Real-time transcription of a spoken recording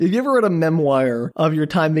If you ever read a memoir of your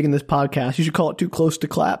time making this podcast, you should call it Too Close to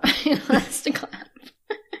Clap. Close to Clap.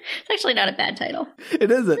 It's actually not a bad title. It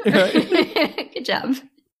isn't, right? Good job.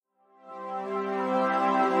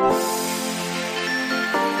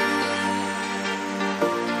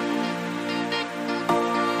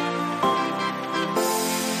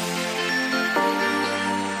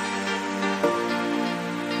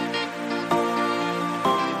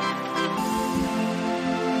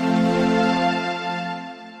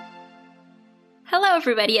 Hello,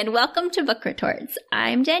 everybody, and welcome to Book Retorts.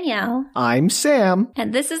 I'm Danielle. I'm Sam.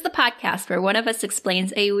 And this is the podcast where one of us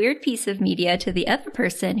explains a weird piece of media to the other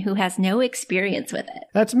person who has no experience with it.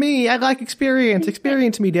 That's me. I like experience.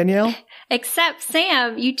 Experience me, Danielle. Except,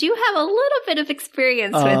 Sam, you do have a little bit of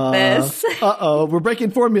experience with this. Uh-oh, we're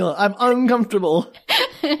breaking formula. I'm uncomfortable.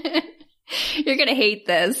 You're going to hate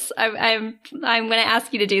this. I'm going to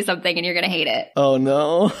ask you to do something and you're going to hate it. Oh,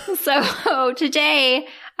 no. So today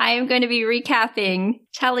I am going to be recapping,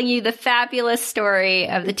 telling you the fabulous story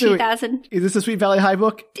of the 2000. Is this a Sweet Valley High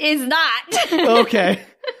book? Is not. Okay.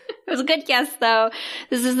 It was a good guess, though.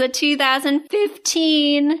 This is the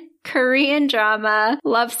 2015 Korean drama,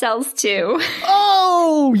 Love Cells 2.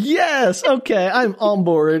 Oh, yes. Okay, I'm on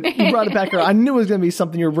board. You brought it back around. I knew it was going to be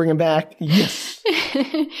something you were bringing back. Yes.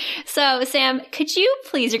 So, Sam, could you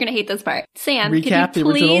please, you're going to hate this part. Sam, recap could you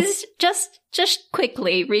please just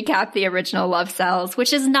quickly recap the original Love Cells,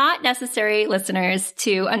 which is not necessary, listeners,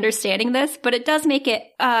 to understanding this, but it does make it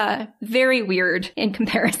very weird in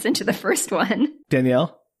comparison to the first one.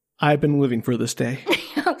 Danielle, I've been living for this day.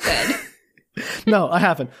 Oh, good. No, I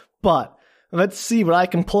haven't. But let's see what I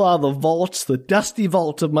can pull out of the vaults, the dusty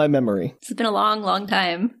vaults of my memory. It's been a long, long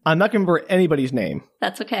time. I'm not going to remember anybody's name.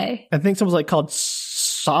 That's okay. I think someone's called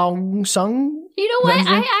Sung? You know what?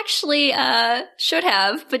 I actually should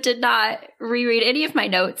have, but did not reread any of my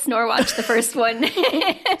notes, nor watch the first one.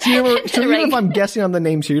 So even if I'm guessing on the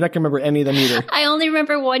names here, you're not going to remember any of them either. I only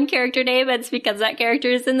remember one character name, and it's because that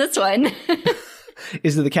character is in this one.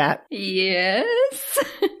 Is it the cat? Yes.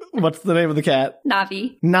 What's the name of the cat?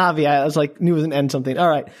 Navi. Navi. I was like, knew it was an N something. All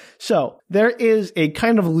right. So there is a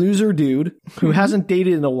kind of loser dude who hasn't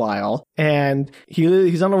dated in a while, and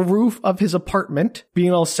he's on a roof of his apartment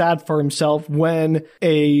being all sad for himself when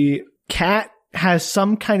a cat has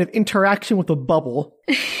some kind of interaction with a bubble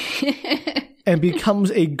and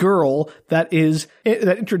becomes a girl that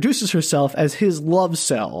introduces herself as his love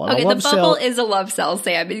cell. And okay, the bubble is a love cell,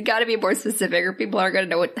 Sam. You've got to be more specific or people aren't going to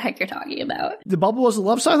know what the heck you're talking about. The bubble is a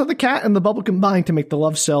love cell of the cat, and the bubble combined to make the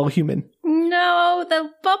love cell human. No,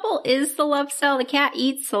 the bubble is the love cell. The cat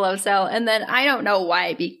eats the love cell, and then I don't know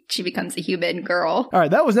why she becomes a human girl. All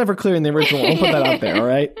right, that was never clear in the original. I'll put that out there, all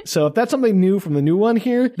right? So if that's something new from the new one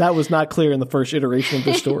here, that was not clear in the first iteration of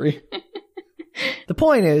the story. The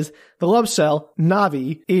point is, the love cell,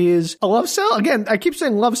 Navi, is a love cell. Again, I keep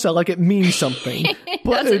saying love cell like it means something.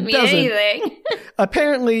 But doesn't mean anything.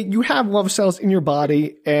 Apparently, you have love cells in your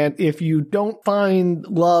body, and if you don't find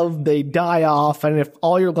love, they die off. And if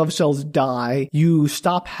all your love cells die, you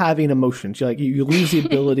stop having emotions. You lose the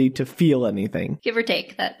ability to feel anything. Give or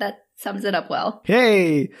take. That sums it up well.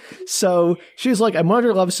 Hey! So she's like, I'm one of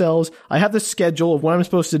your love cells. I have the schedule of when I'm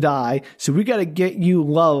supposed to die. So we got to get you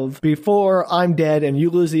love before I'm dead and you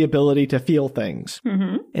lose the ability to feel things.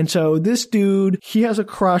 Mm-hmm. And so this dude, he has a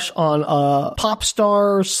crush on a pop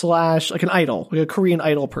star / like an idol, like a Korean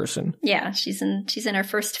idol person. Yeah, she's in her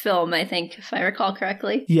first film, I think, if I recall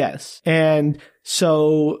correctly. Yes. And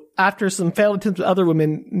so after some failed attempts with other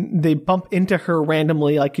women, they bump into her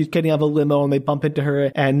randomly, like he's getting out of a limo and they bump into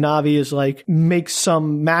her, and Navi is like, makes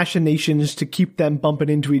some machinations to keep them bumping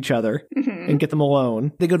into each other and get them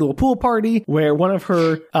alone. They go to a pool party where one of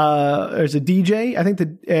her, there's a DJ, I think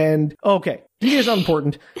okay, DJ is not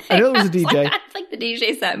important. I know it was a DJ. It's like the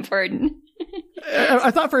DJ's that important. I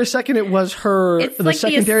thought for a second it was the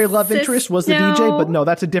secondary love interest was the DJ, but no,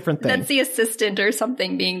 that's a different thing. That's the assistant or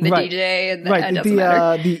something being the DJ. And right.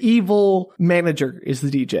 The evil manager is the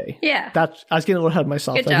DJ. Yeah. I was getting a little ahead of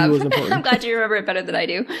myself. Good job. Was important. I'm glad you remember it better than I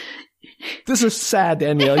do. This is sad,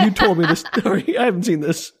 Danielle. You told me this story. I haven't seen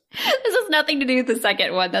this. This has nothing to do with the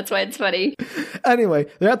second one. That's why it's funny. Anyway,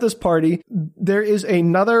 they're at this party. There is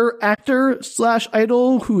another actor /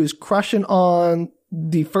 idol who is crushing on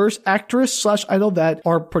the first actress / idol that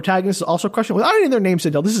our protagonist is also crushing with. I don't know their names,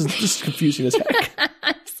 Adele. This is confusing as heck.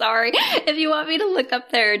 I'm sorry. If you want me to look up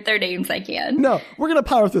their names, I can. No, we're going to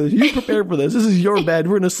power through this. You prepared for this. This is your bed.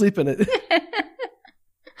 We're going to sleep in it.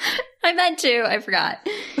 I meant to. I forgot.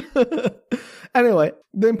 Anyway,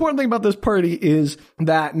 the important thing about this party is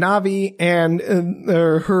that Navi and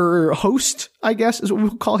her host, I guess is what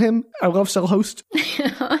we'll call him, our love cell host,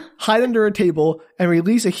 hide under a table and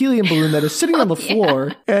release a helium balloon that is sitting on the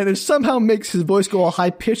floor, and it somehow makes his voice go all high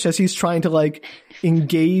pitched as he's trying to like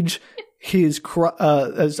engage his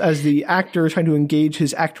as the actor is trying to engage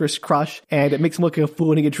his actress crush, and it makes him look like a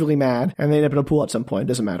fool and he gets really mad, and they end up in a pool at some point. It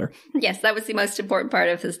doesn't matter. Yes, that was the most important part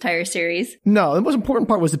of this entire series. No, the most important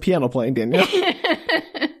part was the piano playing, Danielle.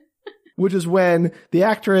 Which is when the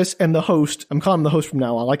actress and the host, I'm calling him the host from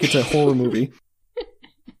now on, like it's a horror movie,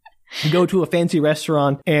 go to a fancy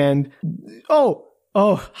restaurant and, oh,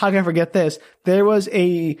 how can I forget this? There was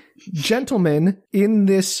a gentleman in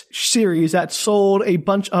this series that sold a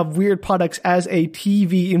bunch of weird products as a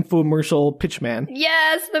TV infomercial pitchman.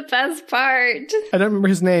 Yes, the best part. I don't remember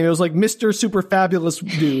his name. It was like Mr. Super Fabulous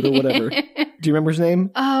Dude or whatever. Do you remember his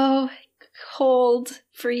name? Oh, hold,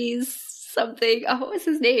 freeze, something. Oh, what was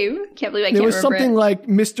his name? Can't believe I can't remember. It was something like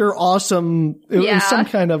Mr. Awesome. It was some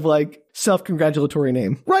kind of like self-congratulatory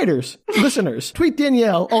name. Writers, listeners, tweet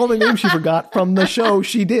Danielle all the names she forgot from the show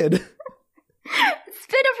she did. It's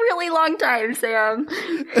been a really long time, Sam.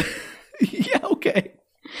 Yeah, okay.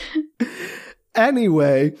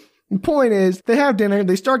 Anyway, the point is, they have dinner,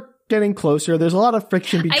 they start getting closer, there's a lot of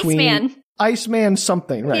friction between... Iceman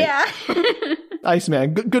something, right? Yeah.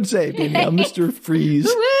 Iceman, good save, Danielle. Mr. Freeze.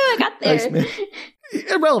 Woo, I got there. Iceman.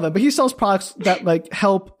 Irrelevant, but he sells products that like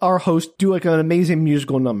help our host do like an amazing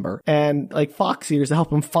musical number, and like fox ears to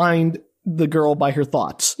help him find the girl by her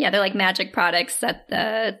thoughts. Yeah, they're like magic products that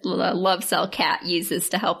the love cell cat uses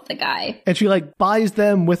to help the guy. And she like buys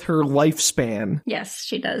them with her lifespan. Yes,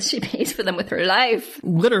 she does. She pays for them with her life.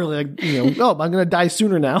 Literally, like, I'm going to die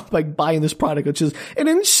sooner now by buying this product, which is an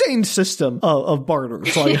insane system of barter.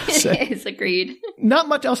 That's all I gotta say. It is, agreed. Not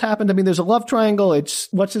much else happened. I mean, there's a love triangle. It's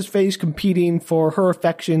what's-his-face competing for her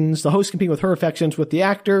affections, the host competing with her affections with the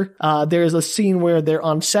actor. There's a scene where they're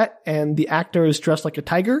on set and the actor is dressed like a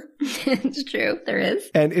tiger. It's true. There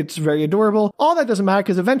is. And it's very adorable. All that doesn't matter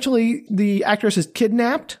because eventually the actress is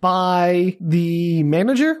kidnapped by the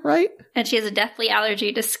manager, right? And she has a deathly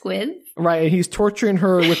allergy to squid. Right. And he's torturing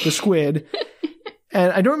her with the squid.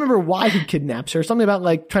 And I don't remember why he kidnaps her. Something about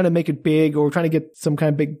like trying to make it big or trying to get some kind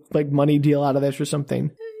of big like money deal out of this or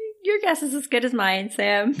something. Your guess is as good as mine,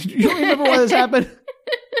 Sam. You don't remember why this happened?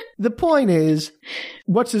 The point is,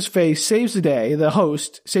 what's-his-face saves the day, the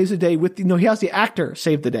host saves the day with he has the actor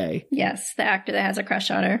save the day. Yes, the actor that has a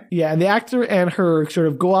crush on her. Yeah, and the actor and her sort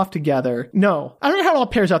of go off together. No, I don't know how it all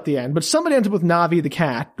pairs out at the end, but somebody ends up with Navi, the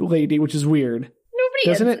cat lady, which is weird.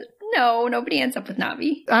 Nobody ends up with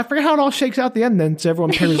Navi. I forget how it all shakes out at the end then, so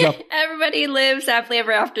everyone pairs up. Everybody lives happily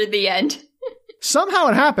ever after the end. Somehow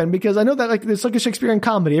it happened, because I know that like it's like a Shakespearean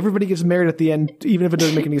comedy. Everybody gets married at the end, even if it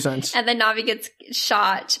doesn't make any sense. And then Navi gets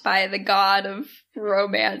shot by the god of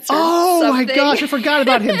romance or something. My gosh, I forgot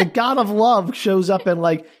about him. The god of love shows up and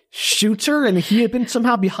like shoots her, and he had been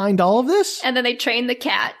somehow behind all of this? And then they trained the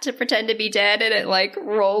cat to pretend to be dead, and it like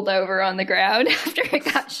rolled over on the ground after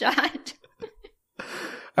it got shot.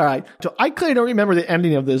 All right. So I clearly don't remember the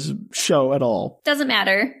ending of this show at all. Doesn't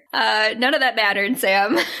matter. None of that mattered,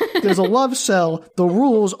 Sam. There's a love cell. The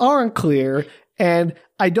rules aren't clear. And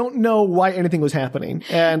I don't know why anything was happening.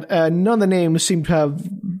 And none of the names seem to have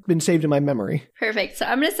been saved in my memory. Perfect. So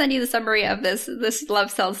I'm going to send you the summary of this Love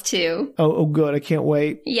Cells 2. Oh, good. I can't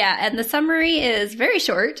wait. Yeah, and the summary is very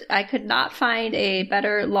short. I could not find a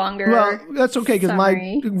better, longer Well, that's okay, because my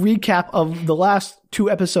summary. recap of the last 2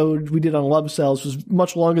 episodes we did on Love Cells was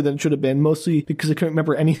much longer than it should have been, mostly because I couldn't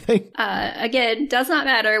remember anything. Again, does not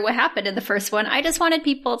matter what happened in the first one. I just wanted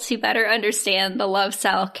people to better understand the Love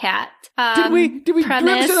Cell cat. Did we understand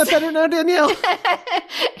that better now, Danielle?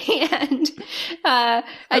 And I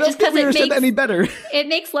don't think we understand that any better. It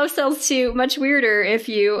makes Love Cells 2 much weirder if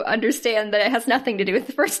you understand that it has nothing to do with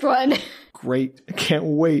the first one. Great. I can't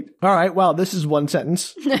wait. All right. Wow. This is one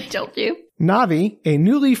sentence. I told you. Navi, a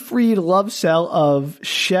newly freed love cell of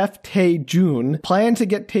Chef Tae-jun, planned to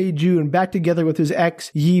get Tae-jun back together with his ex,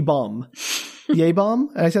 Yi-bom. Ye-bom?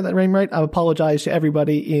 I said that name right? I apologize to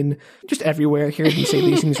everybody in just everywhere hearing me say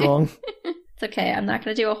these things wrong. It's okay. I'm not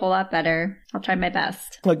going to do a whole lot better. I'll try my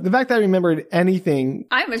best. Like, the fact that I remembered anything...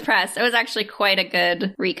 I'm impressed. It was actually quite a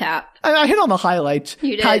good recap. I hit all the highlights.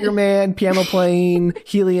 You did. Tiger Man, piano playing,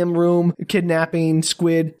 helium room, kidnapping,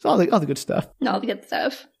 squid. It's all the good stuff. All the good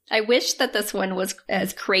stuff. I wish that this one was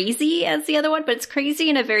as crazy as the other one, but it's crazy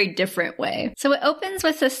in a very different way. So it opens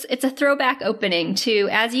with this, it's a throwback opening to,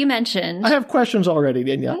 as you mentioned... I have questions already,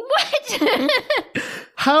 Danielle. What?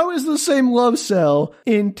 How is the same love cell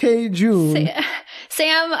in Tae-jun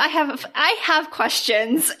Sam, I have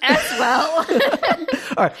questions as well.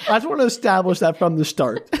 All right, I just want to establish that from the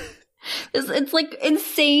start. It's like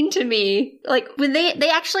insane to me. Like when they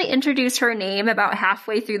actually introduced her name about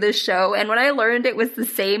halfway through the show, and when I learned it was the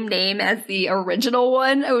same name as the original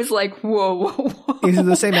one, I was like, whoa. Is it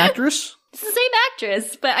the same actress? It's the same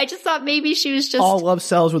actress, but I just thought maybe she was just all love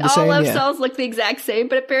cells with the same. All love cells look the exact same,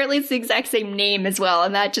 but apparently it's the exact same name as well,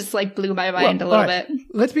 and that just like blew my mind a little bit.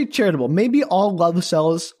 Let's be charitable. Maybe all love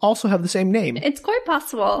cells also have the same name. It's quite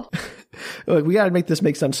possible. Look, we got to make this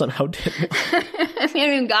make sense somehow. We haven't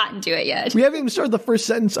even gotten to it yet. We haven't even started the first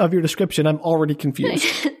sentence of your description. I'm already confused.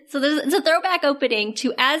 So it's a throwback opening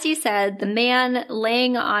to, as you said, the man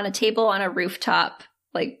laying on a table on a rooftop,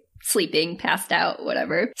 like sleeping, passed out,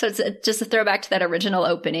 whatever. So it's just a throwback to that original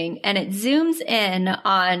opening, and it zooms in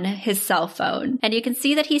on his cell phone, and you can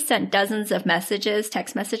see that he sent dozens of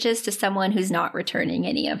text messages to someone who's not returning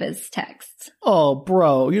any of his texts. Oh,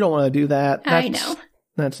 bro, you don't want to do that. I know.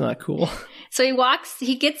 That's not cool. So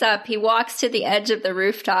he gets up, he walks to the edge of the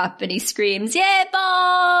rooftop, and he screams, "Yeah,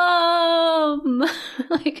 bomb!"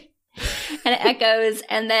 And it echoes,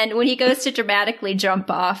 and then when he goes to dramatically jump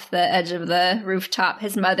off the edge of the rooftop,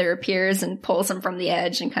 his mother appears and pulls him from the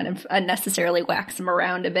edge and kind of unnecessarily whacks him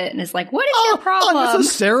around a bit and is like, "What is your problem?"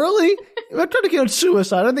 Unnecessarily? I'm trying to get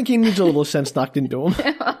suicide. I think he needs a little sense knocked into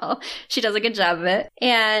him. Well, she does a good job of it.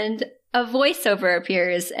 And a voiceover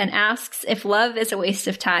appears and asks if love is a waste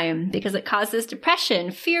of time because it causes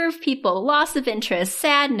depression, fear of people, loss of interest,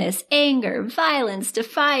 sadness, anger, violence,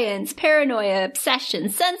 defiance, paranoia, obsession,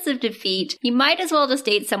 sense of defeat. You might as well just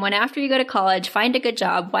date someone after you go to college, find a good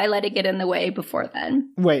job. Why let it get in the way before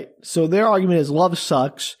then? Wait, so their argument is love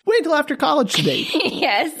sucks. Wait until after college to date.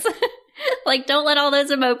 Yes. Like, don't let all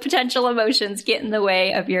those potential emotions get in the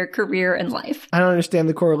way of your career and life. I don't understand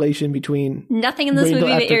the correlation between... Nothing in this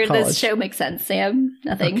movie or this show makes sense, Sam.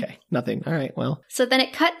 Nothing. Okay, nothing. All right, well. So then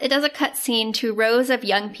it does a cut scene to rows of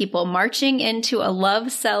young people marching into a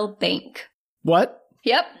love cell bank. What?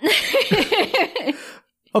 Yep.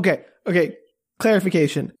 Okay.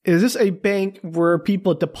 Clarification. Is this a bank where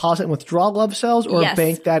people deposit and withdraw love cells, or yes. a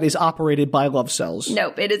bank that is operated by love cells?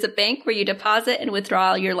 Nope. It is a bank where you deposit and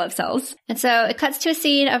withdraw your love cells. And so it cuts to a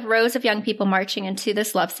scene of rows of young people marching into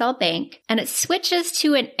this love cell bank, and it switches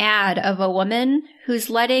to an ad of a woman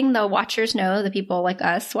who's letting the watchers know, the people like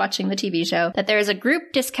us watching the TV show, that there is a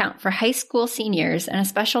group discount for high school seniors and a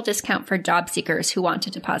special discount for job seekers who want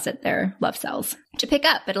to deposit their love cells to pick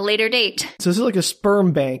up at a later date. So this is like a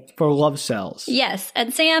sperm bank for love cells. Yes.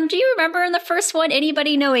 And Sam, do you remember in the first one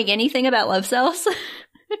anybody knowing anything about love cells?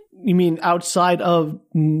 You mean outside of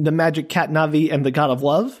the magic cat Navi and the god of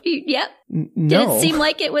love? Yep. No. Did it seem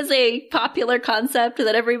like it was a popular concept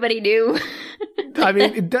that everybody knew? I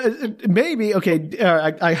mean, it does, maybe. Okay,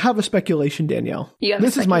 I have a speculation, Danielle. You have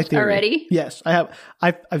this is my theory already? Yes, I have.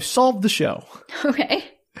 I've solved the show. Okay.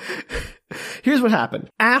 Here's what happened.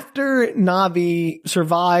 After Navi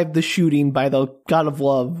survived the shooting by the god of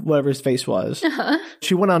love, whatever his face was,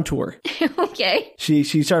 she went on tour. Okay. She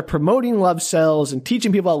started promoting love cells and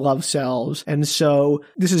teaching people about love cells. And so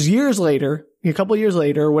this is years later, a couple of years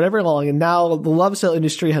later, whatever long, and now the love cell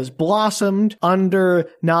industry has blossomed under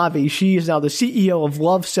Navi. She is now the CEO of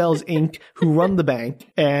Love Cells Inc., who run the bank.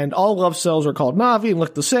 And all love cells are called Navi and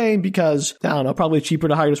look the same because, I don't know, probably cheaper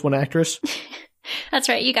to hire just one actress. That's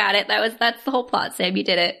right. You got it. That's the whole plot, Sam. You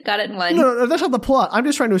did it. Got it in one. No, that's not the plot. I'm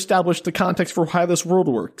just trying to establish the context for how this world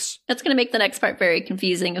works. That's going to make the next part very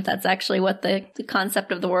confusing if that's actually what the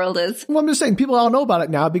concept of the world is. Well, I'm just saying people all know about it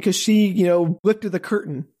now because she, lifted the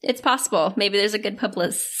curtain. It's possible. Maybe there's a good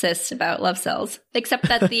publicist about love cells, except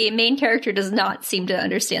that the main character does not seem to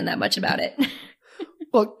understand that much about it.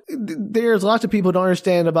 Look, there's lots of people who don't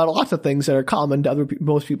understand about lots of things that are common to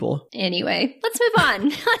most people. Anyway, let's move on.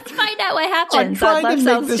 Let's find out what happens. I'm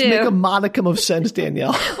trying to make a modicum of sense,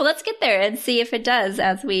 Danielle. Well, let's get there and see if it does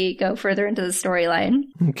as we go further into the storyline.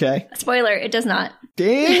 Okay. Spoiler, it does not.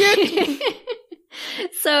 Dang it!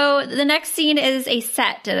 So the next scene is a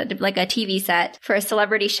set, like a TV set for a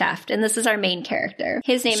celebrity chef, and this is our main character.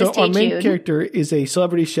 His name is Tae-Jun. So our main character is a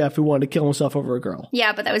celebrity chef who wanted to kill himself over a girl.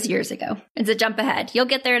 Yeah, but that was years ago. It's a jump ahead. You'll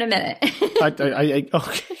get there in a minute. Okay,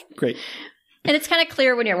 great. And it's kind of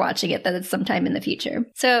clear when you're watching it that it's sometime in the future.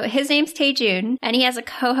 So his name's Tae-Jun, and he has a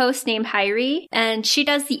co-host named Hyri, and she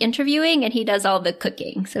does the interviewing and he does all the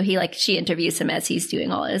cooking. So she interviews him as he's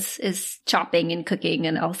doing all his chopping and cooking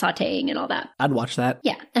and all sauteing and all that. I'd watch that.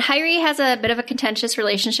 Yeah. And Hyri has a bit of a contentious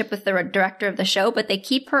relationship with the director of the show, but they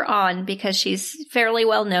keep her on because she's fairly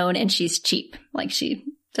well known and she's cheap. Like she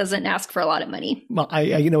doesn't ask for a lot of money. Well,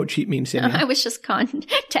 you know what cheap means, Danielle. I was just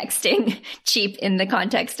texting cheap in the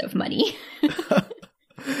context of money.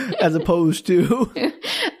 as opposed to...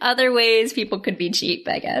 Other ways people could be cheap,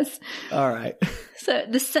 I guess. All right. So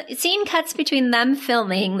the scene cuts between them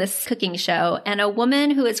filming this cooking show and a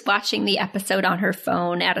woman who is watching the episode on her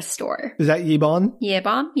phone at a store. Is that Yibon?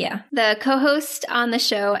 Yebom? Yeah. The co-host on the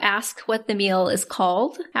show asks what the meal is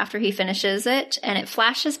called after he finishes it, and it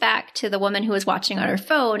flashes back to the woman who is watching on her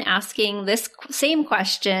phone asking this same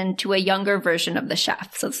question to a younger version of the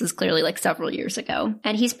chef. So this is clearly like several years ago.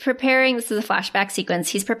 And he's preparing, this is a flashback sequence,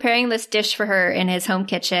 he's preparing this dish for her in his home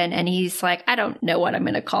kitchen, and he's like, I don't know what I'm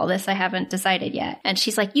going to call this. I haven't decided yet. And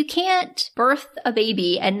she's like, you can't birth a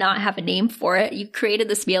baby and not have a name for it. You created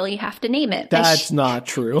this meal, you have to name it. That's not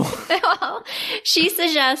true. Well, she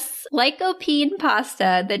suggests lycopene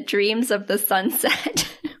pasta that dreams of the sunset.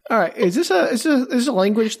 All right. Is this a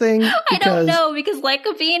language thing? I don't know, because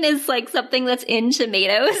lycopene is like something that's in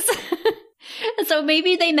tomatoes. And so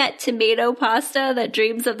maybe they meant tomato pasta that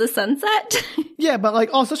dreams of the sunset. Yeah, but like,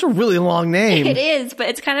 oh, it's such a really long name. It is, but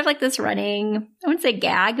it's kind of like this running, I wouldn't say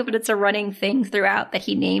gag, but it's a running thing throughout that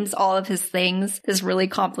he names all of his things, his really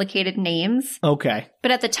complicated names. Okay.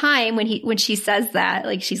 But at the time when she says that,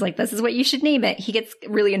 like, she's like, this is what you should name it, he gets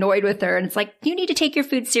really annoyed with her. And it's like, you need to take your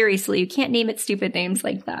food seriously. You can't name it stupid names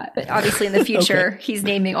like that. But obviously in the future, Okay. He's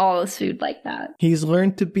naming all his food like that. He's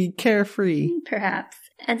learned to be carefree. Perhaps.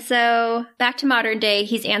 And so back to modern day,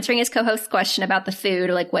 he's answering his co-host's question about the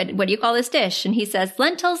food. Like, what do you call this dish? And he says,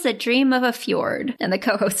 lentils that dream of a fjord. And the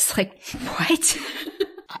co-host is like, what?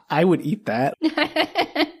 I would eat that.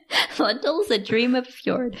 Lentils that dream of a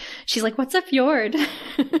fjord. She's like, what's a fjord?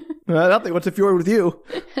 I don't think what's a fjord with you.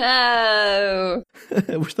 Oh.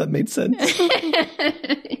 I wish that made sense.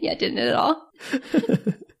 Yeah, didn't it at all?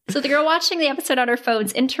 So the girl watching the episode on her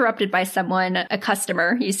phone's interrupted by someone, a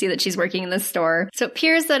customer. You see that she's working in the store. So it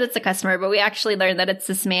appears that it's a customer, but we actually learn that it's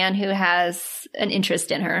this man who has an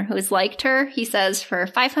interest in her, who's liked her, he says, for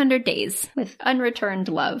 500 days with unreturned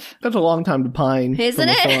love. That's a long time to pine. Isn't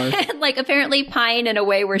from afar. it? Like, apparently pine in a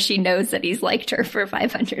way where she knows that he's liked her for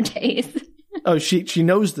 500 days. Oh, she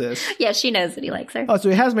knows this. Yeah, she knows that he likes her. Oh, so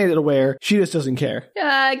he has made it aware. She just doesn't care.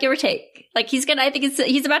 Give or take. Like, he's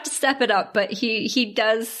about to step it up, but he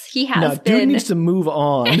has No, been. dude needs to move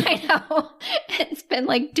on. I know. It's been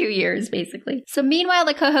like 2 years, basically. So meanwhile,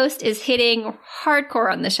 the co-host is hitting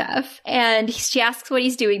hardcore on the chef. And she asks what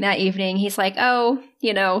he's doing that evening. He's like, oh,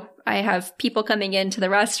 I have people coming into the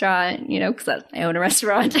restaurant, because I own a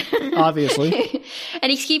restaurant. Obviously.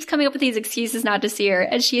 And he keeps coming up with these excuses not to see her.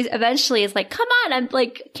 And she eventually is like, come on, I'm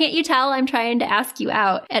like, can't you tell I'm trying to ask you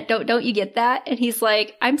out? And don't you get that? And he's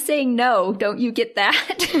like, I'm saying no, don't you get that?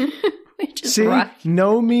 Which is rough.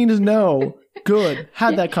 No means no. Good.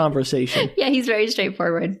 Had that conversation. Yeah, he's very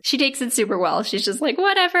straightforward. She takes it super well. She's just like,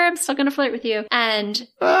 whatever, I'm still gonna flirt with you. And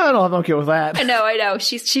I don't okay with that. I know.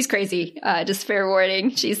 She's crazy. Just fair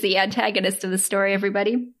warning. She's the antagonist of the story,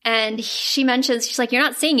 everybody. And she mentions, she's like, you're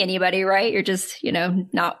not seeing anybody, right? You're just,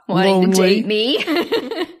 not wanting Lonely. to date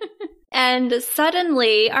me. And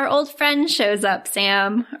suddenly, our old friend shows up,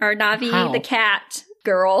 Sam. Our Navi How? the cat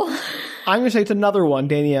girl. I'm going to say it's another one,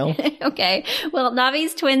 Danielle. Okay. Well,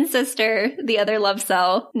 Navi's twin sister, the other love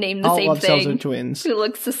cell, named the All same love cells thing, are twins. who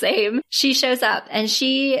looks the same. She shows up and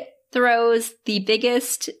she throws the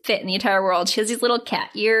biggest fit in the entire world. She has these little cat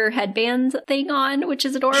ear headbands thing on, which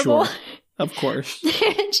is adorable. Sure. Of course.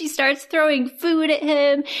 And she starts throwing food at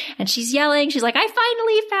him and she's yelling. She's like, I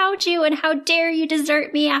finally found you, and how dare you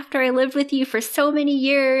desert me after I lived with you for so many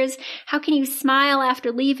years? How can you smile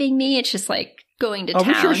after leaving me? It's just like going to Are town.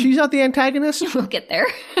 we sure she's not the antagonist? We'll get there.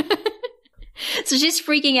 So she's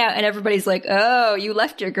freaking out and everybody's like, oh, you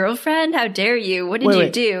left your girlfriend? How dare you? What did you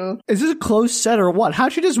do? Is this a closed set or what?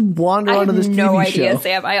 How'd she just wander onto this TV no idea, show?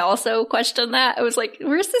 Sam. I also questioned that. I was like,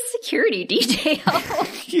 where's the security detail?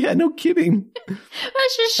 Yeah, no kidding. It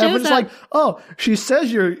just shows Everyone's up. like, oh, she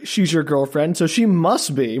says she's your girlfriend, so she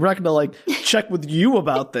must be. We're not going to check with you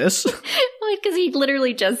about this. Because he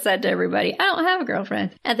literally just said to everybody, I don't have a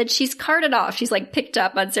girlfriend. And then she's carted off. She's like picked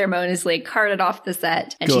up unceremoniously, carted off the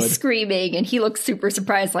set. And Good. she's screaming and he looks super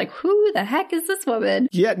surprised, like, who the heck is this woman?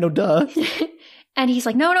 Yeah, no duh. And he's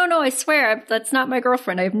like, no, I swear, that's not my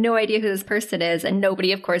girlfriend. I have no idea who this person is. And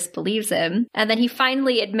nobody, of course, believes him. And then he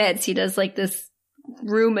finally admits, he does like this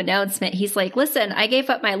room announcement. He's like, listen, I gave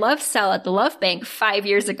up my love cell at the love bank 5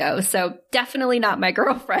 years ago, so definitely not my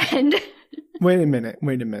girlfriend. Wait a minute.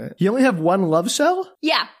 You only have one love cell?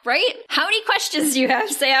 Yeah, right? How many questions do you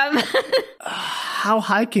have, Sam? How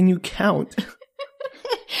high can you count?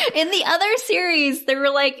 In the other series, there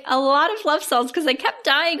were like a lot of love cells because they kept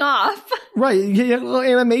dying off. Right, you get a little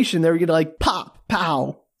animation there. You get like pop,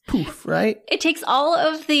 pow, poof, right? It takes all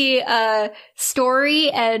of the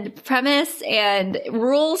story and premise and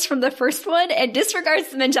rules from the first one and disregards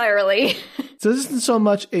them entirely. So this isn't so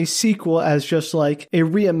much a sequel as just like a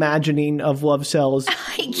reimagining of Love Cells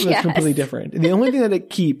that's completely different. And the only thing that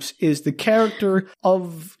it keeps is the character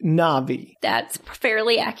of Navi. That's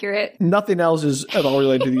fairly accurate. Nothing else is at all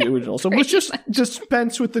related to the original. So let's just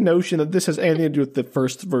dispense with the notion that this has anything to do with the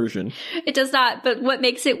first version. It does not, but what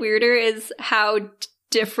makes it weirder is how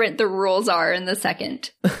different the rules are in the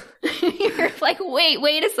second. You're like,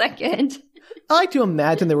 wait a second. I like to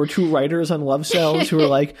imagine there were two writers on Love Cells who were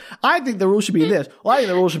like, I think the rule should be this. Well, I think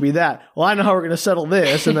the rule should be that. Well, I know how we're going to settle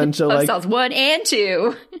this. And then so Love Cells 1 and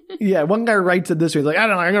 2. Yeah, one guy writes it this way. He's like, I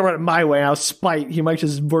don't know, I'm going to write it my way. Out of spite. He makes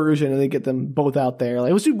his version and they get them both out there.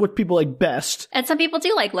 Like, let's do what people like best. And some people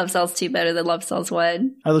do like Love Cells 2 better than Love Cells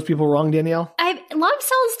 1. Are those people wrong, Danielle? Love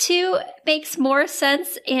Cells 2 makes more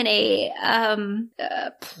sense in a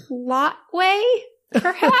plot way.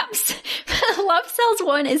 Perhaps. Love Cells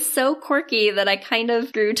 1 is so quirky that I kind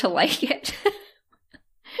of grew to like it.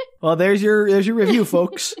 Well, there's your review,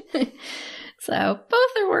 folks. So, both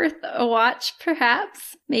are worth a watch,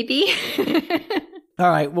 perhaps. Maybe. All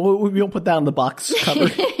right, well, we won't put that on the box cover.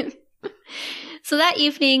 So that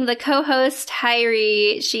evening, the co-host,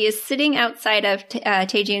 Hyrie, she is sitting outside of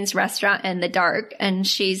Taejun's restaurant in the dark, and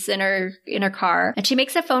she's in her car, and she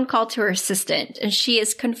makes a phone call to her assistant, and she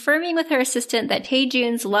is confirming with her assistant that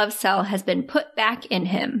Taejun's love cell has been put back in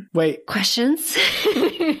him. Wait. Questions?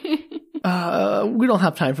 We don't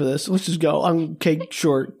have time for this. Let's just go. Okay,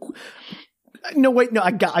 sure. No, wait, no,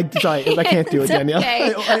 sorry, I can't do it, Danielle.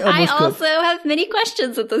 Okay. I also have many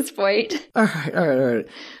questions at this point. All right.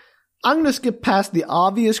 I'm going to skip past the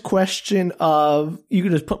obvious question of you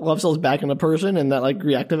can just put love cells back in a person and that like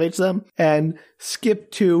reactivates them, and skip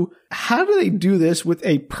to how do they do this with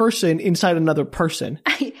a person inside another person?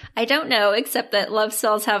 I don't know, except that love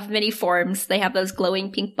cells have many forms. They have those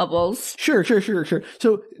glowing pink bubbles. Sure. So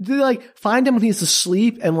do they like find him when he's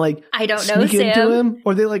asleep and like I don't know, sneak into him?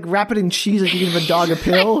 Or they like wrap it in cheese like you give a dog a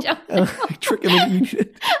pill? I don't know. And, like, trick him and eat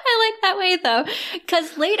it? I like that way though,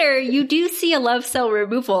 because later you do see a love cell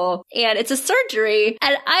removal and it's a surgery,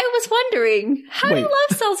 and I was wondering, how do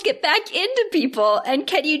love cells get back into people, and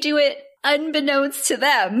can you do it unbeknownst to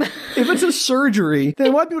them? If it's a surgery,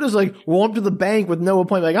 then why people just like roll up to the bank with no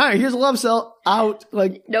appointment, like, all right, here's a love cell, out,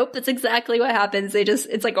 like. Nope, that's exactly what happens.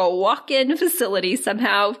 It's like a walk-in facility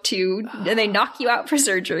somehow and they knock you out for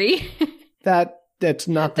surgery. That's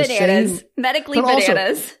not the bananas. same. Medically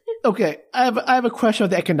bananas. Also, okay, I have a question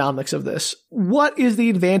of the economics of this. What is the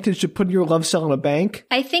advantage to putting your love cell in a bank?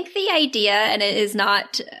 I think the idea, and it is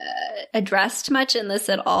not addressed much in this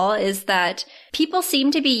at all, is that people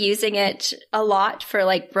seem to be using it a lot for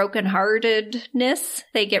like brokenheartedness.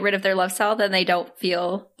 They get rid of their love cell, then they don't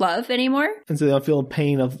feel love anymore. And so they don't feel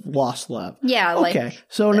pain of lost love. Yeah. Okay.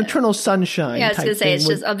 So an Eternal Sunshine. Yeah, I was going to say, it's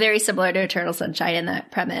just very similar to Eternal Sunshine in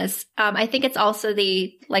that premise. I think it's also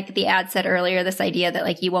the ad said earlier, this idea that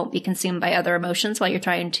like you won't be consumed by other emotions while you're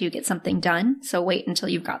trying to get something done. So wait until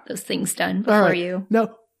you've got those things done before you.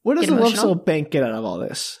 Now, what does the love cell bank get out of all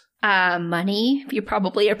this? Money. You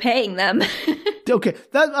probably are paying them. Okay.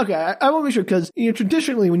 I want to be sure, because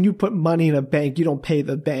traditionally when you put money in a bank, you don't pay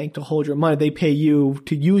the bank to hold your money. They pay you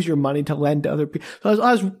to use your money to lend to other people. So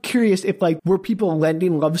I was curious if like, were people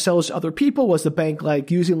lending love cells to other people? Was the bank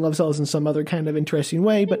like using love cells in some other kind of interesting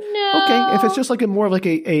way? But no. Okay, if it's just like more of like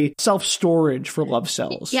a self-storage for love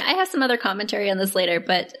cells. Yeah, I have some other commentary on this later,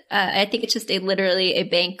 but I think it's just literally a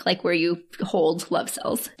bank like where you hold love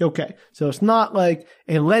cells. Okay. So it's not like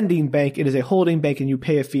a lending bank. It is a holding bank and you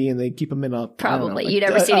pay a fee and they keep them in a probably. You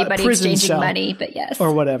never see anybody exchanging money, but yes.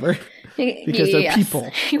 Or whatever. Because they're people.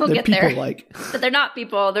 We'll they're get people there. Like. But they're not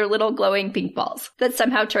people. They're little glowing pink balls that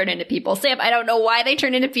somehow turn into people. Sam, I don't know why they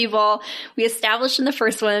turn into people. We established in the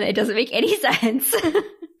first one, it doesn't make any sense.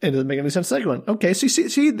 It doesn't make any sense. The second one. Okay, so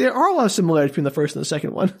see, there are a lot of similarities between the first and the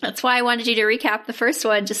second one. That's why I wanted you to recap the first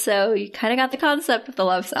one, just so you kind of got the concept of the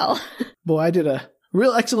love cell. Boy, I did a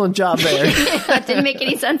real excellent job there. That didn't make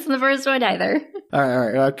any sense in the first one either. All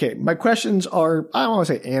right. Okay. My questions are, I don't want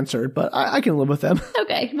to say answered, but I can live with them.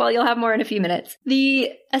 Okay. Well, you'll have more in a few minutes.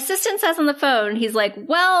 The assistant says on the phone, he's like,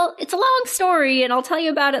 well, it's a long story and I'll tell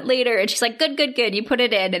you about it later. And she's like, good. You put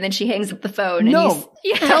it in. And then she hangs up the phone. No.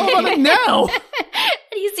 Tell about it now.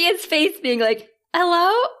 And you see his face being like,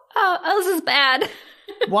 hello? Oh, this is bad.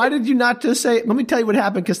 Why did you not just say, let me tell you what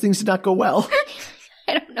happened because things did not go well?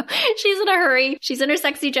 I don't know. She's in a hurry. She's in her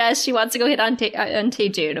sexy dress. She wants to go hit on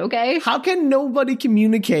Taejun, okay? How can nobody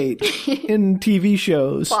communicate in TV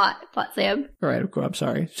shows? Plot, Sam. All right, I'm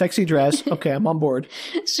sorry. Sexy dress. Okay, I'm on board.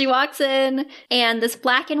 She walks in, and this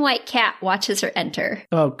black and white cat watches her enter.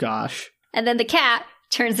 Oh, gosh. And then the cat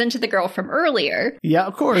turns into the girl from earlier. Yeah,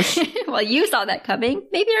 of course. Well, you saw that coming.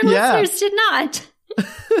 Maybe our listeners did not.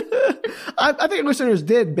 I think listeners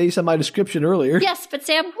did based on my description earlier. Yes, but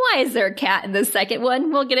Sam, why is there a cat in the second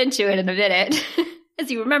one? We'll get into it in a minute. As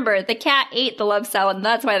you remember, the cat ate the love cell, and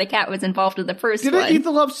that's why the cat was involved in the first one. Did it eat the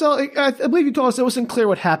love cell? I believe you told us it wasn't clear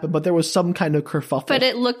what happened, but there was some kind of kerfuffle. But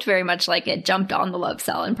it looked very much like it jumped on the love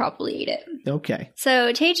cell and probably ate it. Okay.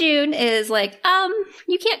 So Taejun is like,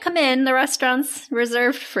 you can't come in. The restaurant's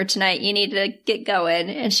reserved for tonight. You need to get going.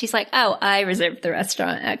 And she's like, oh, I reserved the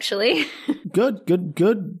restaurant, actually. Good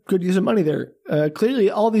use of money there. Clearly,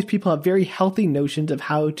 all these people have very healthy notions of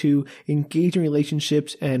how to engage in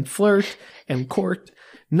relationships and flirt and court.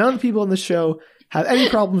 None of the people on the show have any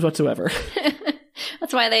problems whatsoever.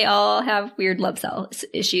 That's why they all have weird love cell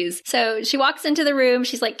issues. So she walks into the room.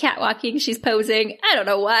 She's like catwalking. She's posing. I don't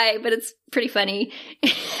know why, but it's pretty funny.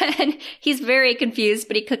 And he's very confused,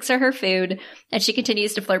 but he cooks her food, and she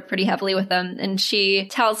continues to flirt pretty heavily with him. And she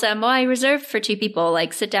tells him, I reserved for 2 people.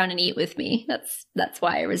 Like, sit down and eat with me. That's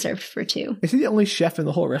why I reserved for 2. Is he the only chef in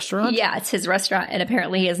the whole restaurant? Yeah, it's his restaurant, and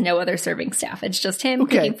apparently he has no other serving staff. It's just him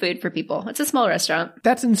cooking food for people. It's a small restaurant.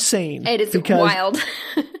 That's insane. It is wild.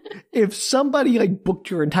 If somebody like booked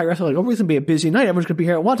your entire restaurant, like, oh, it's gonna be a busy night, everyone's gonna be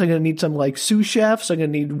here at once. I'm gonna need some like sous chefs. I'm gonna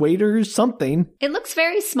need waiters, something. It looks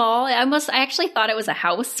very small. I actually thought it was a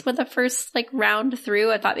house for the first like round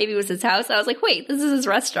through. I thought maybe it was his house. I was like, wait, this is his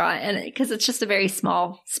restaurant, and because it's just a very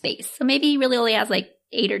small space, so maybe he really only has like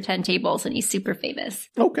 8 or 10 tables, and he's super famous.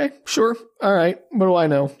 Okay, sure. All right. What do I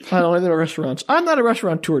know? I don't know anything about restaurants. I'm not a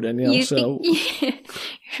restaurateur, Danielle, so...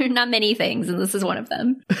 You're not many things, and this is one of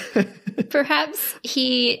them. Perhaps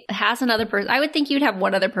he has another person. I would think you'd have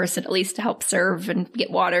one other person at least to help serve and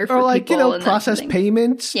get water for people. Or like, people process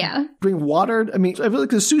payments. Yeah. Bring water. I mean, I feel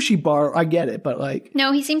like a sushi bar, I get it, but like...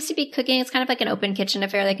 No, he seems to be cooking. It's kind of like an open kitchen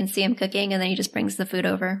affair. They can see him cooking, and then he just brings the food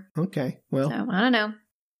over. Okay, well... So, I don't know.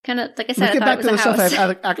 Kind of, like I said, let's get back to the stuff I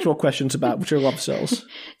have actual questions about, which are love cells.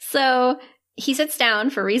 So he sits down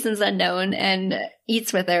for reasons unknown and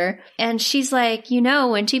eats with her. And she's like,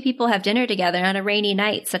 when 2 people have dinner together on a rainy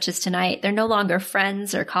night, such as tonight, they're no longer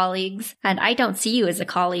friends or colleagues. And I don't see you as a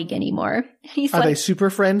colleague anymore. Are they super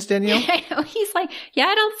friends, Danielle? I know. He's like, yeah,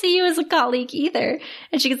 I don't see you as a colleague either.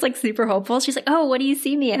 And she gets like super hopeful. She's like, oh, what do you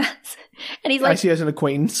see me as? And he's like, I see you as an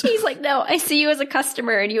acquaintance. He's like, no, I see you as a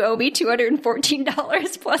customer, and you owe me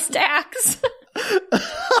 $214 plus tax.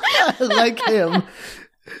 Like him.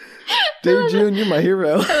 Taejun, you're my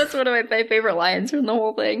hero. That's one of my favorite lines from the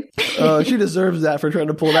whole thing. She deserves that for trying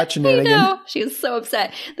to pull that shenanigan. I know. She was so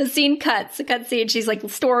upset. The scene cuts. The cutscene. She's like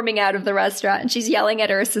storming out of the restaurant, and she's yelling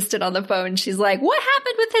at her assistant on the phone. She's like, what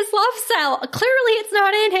happened with his love cell? Clearly it's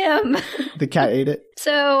not in him. The cat ate it.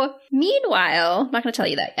 So, meanwhile, I'm not going to tell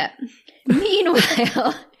you that yet.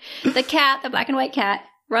 Meanwhile, the black and white cat,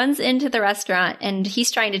 runs into the restaurant, and he's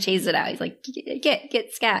trying to chase it out. He's like,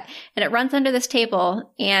 get scat. And it runs under this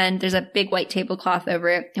table, and there's a big white tablecloth over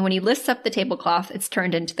it. And when he lifts up the tablecloth, it's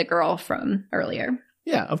turned into the girl from earlier.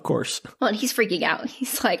 Yeah, of course. Well, and he's freaking out.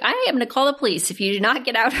 He's like, I am going to call the police if you do not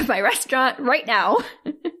get out of my restaurant right now.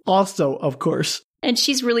 Also, of course. And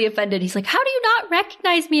she's really offended. He's like, how do you not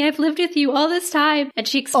recognize me? I've lived with you all this time. And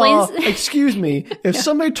she explains... excuse me. If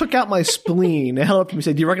somebody took out my spleen and held up to me and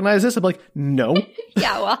said, do you recognize this? I'm like, no.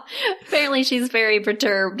 Yeah, well, apparently she's very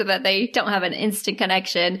perturbed that they don't have an instant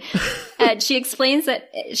connection. And she explains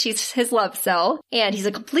that she's his love cell, and he's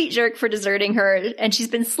a complete jerk for deserting her, and she's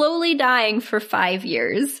been slowly dying for 5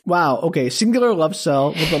 years. Wow, okay. Singular love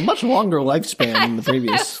cell with a much longer lifespan than the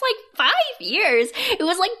previous. It's like 5 years. It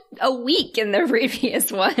was like a week in the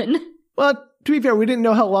previous one. Well, to be fair, we didn't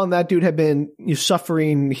know how long that dude had been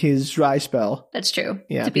suffering his dry spell. That's true.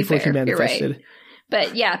 Yeah, to be before fair, he manifested. You're right.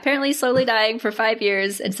 But yeah, apparently slowly dying for 5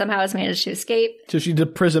 years and somehow has managed to escape. So she did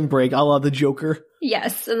a prison break, a la the Joker.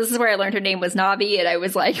 Yes, and this is where I learned her name was Navi, and I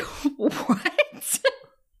was like, what?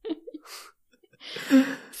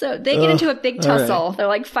 So they get into a big tussle. Right. They're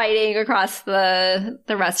like fighting across the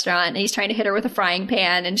restaurant, and he's trying to hit her with a frying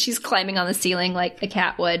pan, and she's climbing on the ceiling like a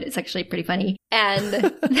cat would. It's actually pretty funny.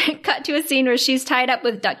 And cut to a scene where she's tied up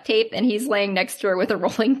with duct tape and he's laying next to her with a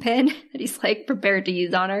rolling pin that he's like prepared to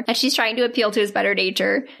use on her. And she's trying to appeal to his better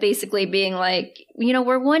nature, basically being like, you know,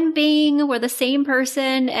 we're one being, we're the same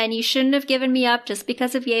person, and you shouldn't have given me up just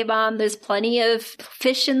because of Yebom. There's plenty of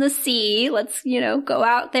fish in the sea. Let's, you know, go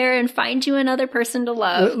out there and find you another person to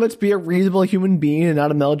love. Let's be a reasonable human being and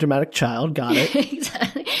not a melodramatic child. Got it.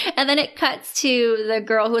 Exactly. And then it cuts to the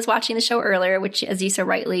girl who was watching the show earlier, which, as you so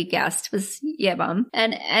rightly guessed, was Yebom.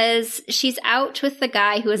 And as she's out with the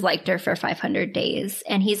guy who has liked her for 500 days,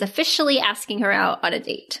 and he's officially asking her out on a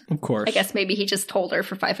date. Of course. I guess maybe he just told her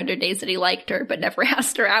for 500 days that he liked her, but never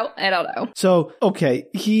asked her out. I don't know. So, okay,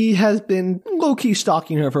 he has been low-key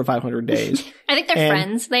stalking her for 500 days. I think they're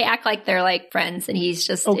friends. They act like they're like friends, and he's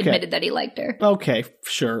just admitted that he liked her. Okay,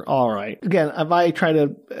 sure. All right. Again, if I try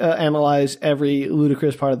to analyze every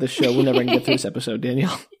ludicrous part of this show, we'll never get through this episode,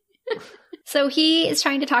 Danielle. So he is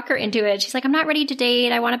trying to talk her into it. She's like, I'm not ready to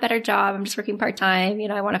date. I want a better job. I'm just working part-time. You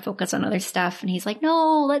know, I want to focus on other stuff. And he's like,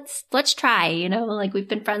 no, let's try. You know, like we've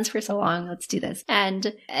been friends for so long. Let's do this.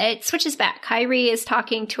 And it switches back. Kyrie is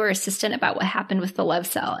talking to her assistant about what happened with the love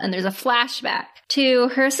cell. And there's a flashback to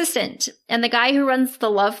her assistant and the guy who runs the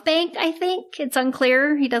love bank, I think. It's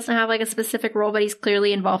unclear. He doesn't have like a specific role, but he's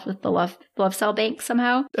clearly involved with the love cell bank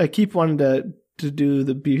somehow. I keep wanting to do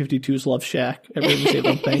the B-52's Love Shack. Everyone say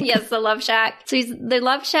Love Bank. Yes, the Love Shack. So he's the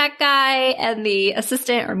Love Shack guy and the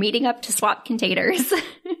assistant are meeting up to swap containers.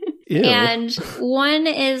 Ew. And one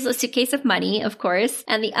is a suitcase of money, of course,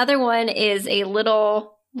 and the other one is a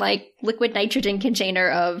little like liquid nitrogen container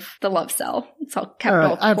of the love cell. It's all kept all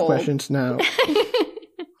cold. I have questions now.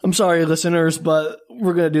 I'm sorry, listeners, but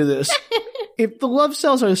we're going to do this. If the love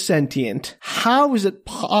cells are sentient, how is it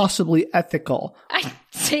possibly ethical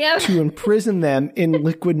to imprison them in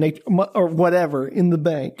liquid nitrogen or whatever in the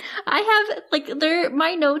bank? I have like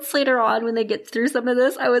my notes later on when they get through some of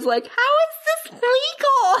this. I was like, how is this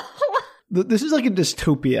legal? This is like a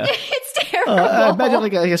dystopia. It's terrible. I imagine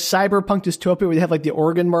like a cyberpunk dystopia where they have like the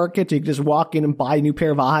organ market. So you can just walk in and buy a new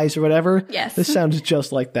pair of eyes or whatever. Yes. This sounds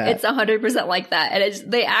just like that. It's 100% like that.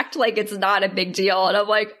 And they act like it's not a big deal. And I'm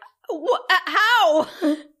like, how?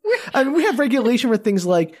 And we have regulation for things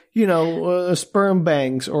like, you know, sperm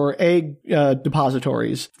banks or egg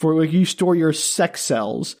depositories for where you store your sex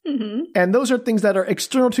cells. Mm-hmm. And those are things that are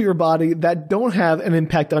external to your body that don't have an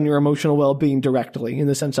impact on your emotional well-being directly, in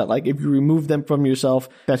the sense that, like, if you remove them from yourself,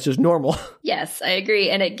 that's just normal. Yes, I agree.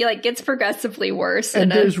 And it like gets progressively worse. And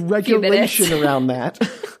there's regulation around that.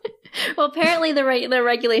 Well, apparently the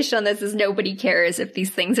regulation on this is nobody cares if these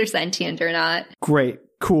things are sentient or not. Great.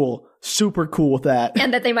 Cool. Super cool with that.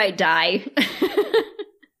 And that they might die.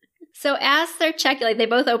 So as they're checking, like they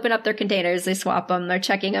both open up their containers, they swap them, they're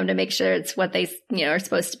checking them to make sure it's what they, you know, are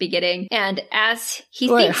supposed to be getting. And as he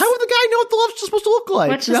thinks, how would the guy know what the love's supposed to look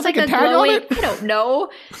like? It's just like a glowing, I don't know.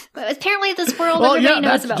 But apparently this world, everybody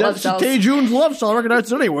knows about love cells. That's Tae-Joon's love cell. I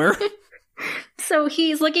recognize it anywhere. So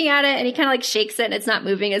he's looking at it and he kind of like shakes it and it's not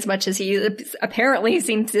moving as much as he apparently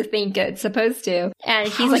seems to think it's supposed to. And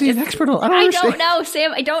he's How like, is he an expert on? I don't know,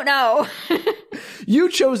 Sam. I don't know. You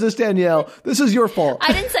chose this, Danielle. This is your fault.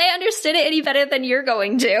 I didn't say I understood it any better than you're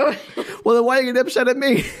going to. Well, then why are you getting upset at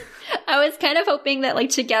me? I was kind of hoping that like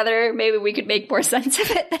together maybe we could make more sense of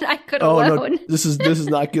it than I could alone. No, this is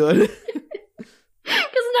not good.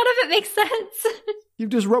 Because none of it makes sense. You've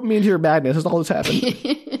just roped me into your madness. That's all that's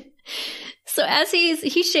happened. So as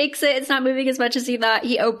he shakes it, it's not moving as much as he thought.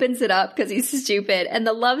 He opens it up because he's stupid, and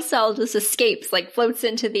the love cell just escapes, like floats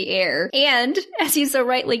into the air. And, as you so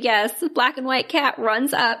rightly guessed, the black and white cat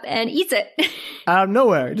runs up and eats it. Out of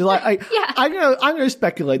nowhere. Just like, yeah. I'm gonna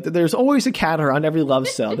speculate that there's always a cat around every love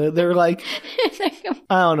cell. They're like,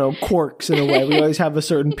 I don't know, quarks in a way. We always have a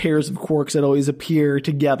certain pairs of quarks that always appear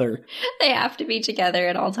together. They have to be together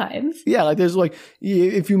at all times. Yeah, like there's like,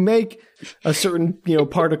 if you make a certain, you know,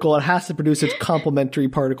 particle, it has to produce its complementary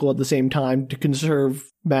particle at the same time to conserve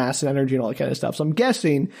mass and energy and all that kind of stuff. So I'm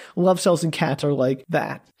guessing love cells and cats are like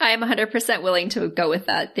that. I am 100% willing to go with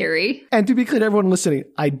that theory. And to be clear to everyone listening,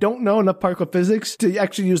 I don't know enough particle physics to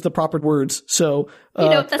actually use the proper words. So you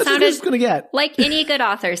know, that sounded it's going to get. Like any good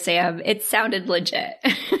author, Sam, it sounded legit.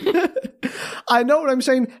 I know what I'm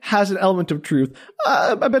saying has an element of truth.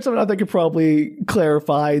 I bet someone out there could probably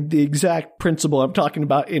clarify the exact principle I'm talking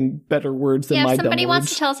about in better words than my dumb words. Yeah, if somebody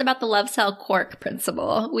wants to tell us about the love cell quark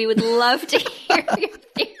principle, we would love to hear your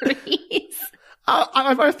theories.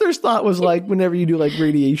 My first thought was like, whenever you do like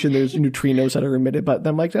radiation, there's neutrinos that are emitted, but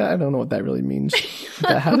I'm like, I don't know what that really means.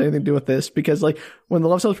 That has anything to do with this, because like when the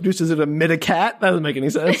love cell produces it emit a cat, that doesn't make any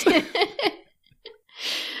sense.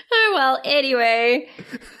 Well, anyway,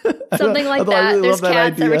 something like that. really There's love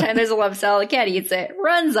that cats. Every idea. time there's a love cell, the cat eats it,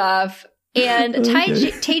 runs off. And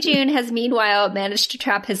Taejun has meanwhile managed to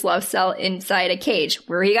trap his love cell inside a cage.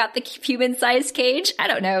 Where he got the human-sized cage? I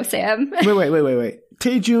don't know, Sam. Wait.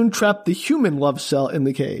 Taejun trapped the human love cell in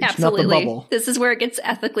the cage, Absolutely. not the bubble. This is where it gets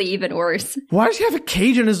ethically even worse. Why does he have a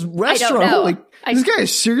cage in his restaurant? know. Holy, this guy a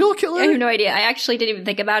serial killer? I have no idea. I actually didn't even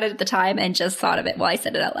think about it at the time and just thought of it while I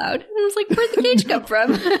said it out loud. I was like, where'd the cage come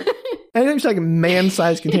from? And it's like a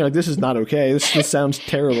man-sized container. Like, this is not okay. This sounds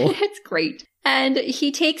terrible. It's great. And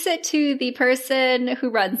he takes it to the person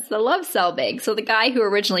who runs the love cell bank. So the guy who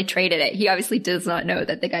originally traded it, he obviously does not know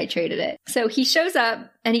that the guy traded it. So he shows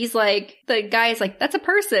up and he's like, the guy's like, that's a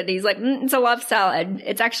person. He's like, it's a love cell and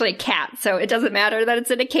it's actually a cat. So it doesn't matter that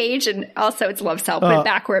it's in a cage and also it's a love cell. Put it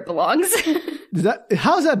back where it belongs.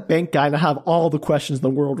 How's that bank guy to have all the questions in the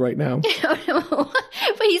world right now? I don't know.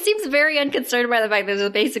 But he seems very unconcerned by the fact that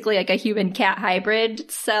there's basically like a human cat hybrid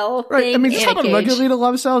cell. Right. Thing I mean, just in a how to cage. regulate a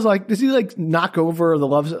love cells. Like, does he like knock over the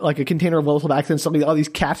love, like a container of love cell accident? Suddenly, all these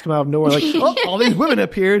cats come out of nowhere. Like, oh, all these women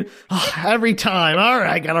appeared. Oh, every time. All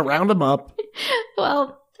right, gotta round them up.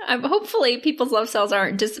 Well, hopefully people's love cells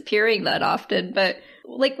aren't disappearing that often, but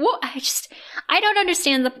like, what? I don't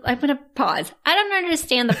understand I'm gonna pause. I don't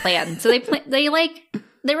understand the plan. So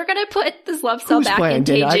they were gonna put this love cell Whose back plan, in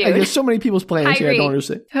Dana? Taejun. There's so many people's plans here. I don't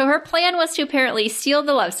understand. Her plan was to apparently steal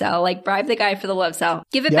the love cell, like bribe the guy for the love cell,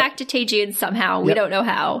 give it back to Taejun somehow. We don't know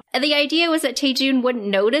how. And the idea was that Taejun wouldn't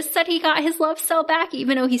notice that he got his love cell back,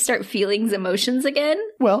 even though he start feeling his emotions again.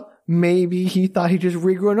 Well, maybe he thought he'd just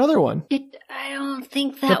regrew another one. I don't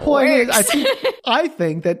think that The point works. is, I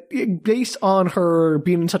think that based on her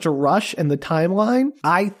being in such a rush and the timeline,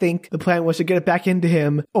 I think the plan was to get it back into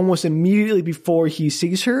him almost immediately before he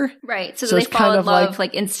sees her. Right, so So they it's fall kind in of love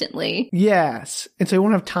like instantly. Yes. And so he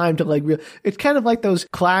won't have time to like, it's kind of like those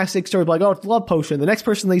classic stories like, oh, it's a love potion. The next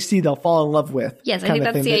person they see, they'll fall in love with. Yes, I kind think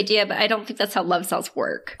of that's the thing. idea, but I don't think that's how love cells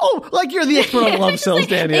work. Oh, like you're the expert on love cells,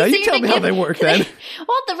 Danielle. You tell me how they work then.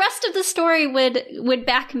 Well, the rest of the story would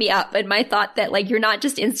back me up in my thought that like you're not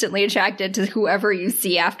just instantly attracted to whoever you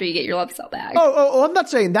see after you get your love cell back. Oh, I'm not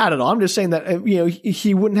saying that at all. I'm just saying that,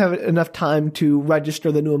 he wouldn't have enough time to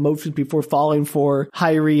register the new emotions before falling for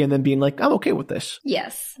Hyrie and then being like, I'm okay with this.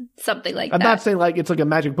 Yes, something like I'm that. not saying like it's like a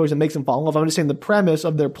magic potion that makes him fall in love. I'm just saying the premise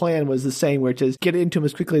of their plan was the same, which is get into him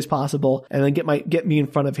as quickly as possible and then get me in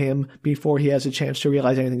front of him before he has a chance to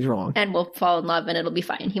realize anything's wrong. And we'll fall in love and it'll be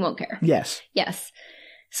fine. He won't care. Yes.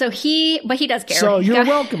 So but he does care. So you're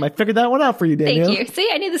welcome. I figured that one out for you, Danielle. Thank you. See,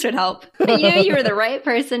 I knew this would help. You were the right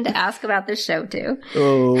person to ask about this show too.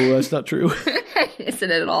 Oh, that's not true. Isn't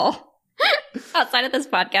it at all? Outside of this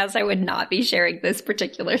podcast, I would not be sharing this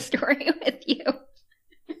particular story with you.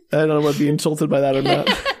 I don't know if I'd be insulted by that or not.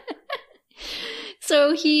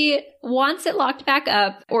 So he wants it locked back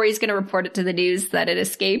up, or he's going to report it to the news that it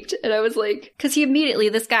escaped. And I was like, because he immediately,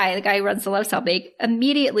 the guy who runs the love cell bank,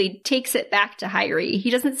 immediately takes it back to Hyrie. He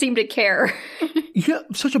doesn't seem to care. You have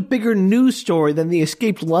such a bigger news story than the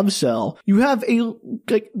escaped love cell. You have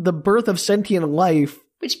the birth of sentient life.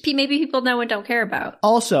 Which maybe people know and don't care about.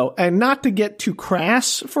 Also, and not to get too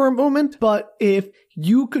crass for a moment, but if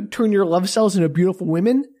you could turn your love cells into beautiful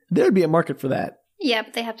women, there'd be a market for that. Yeah,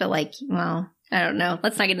 but they have to I don't know.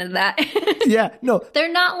 Let's not get into that. Yeah, no. They're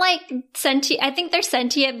not like sentient. I think they're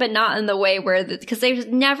sentient, but not in the way where, because they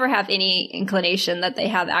never have any inclination that they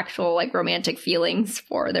have actual like romantic feelings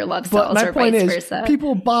for their love cells, But my or point vice is, versa.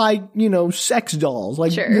 people buy, sex dolls.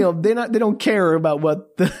 Like, Sure. they don't care about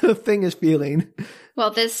what the thing is feeling.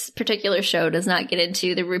 Well, this particular show does not get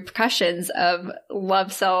into the repercussions of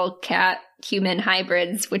love cell cat human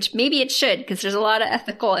hybrids, which maybe it should, because there's a lot of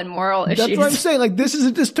ethical and moral issues. That's what I'm saying. Like, this is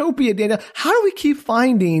a dystopia, Dana. How do we keep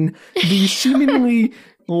finding these seemingly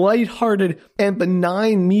lighthearted and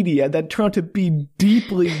benign media that turn out to be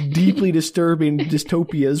deeply, deeply disturbing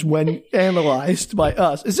dystopias when analyzed by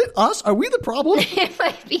us? Is it us? Are we the problem? It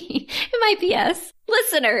might be us.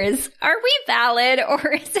 Listeners, are we valid,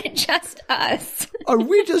 or is it just us? Are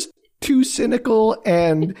we just too cynical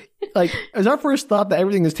and like, is our first thought that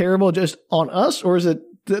everything is terrible just on us, or is it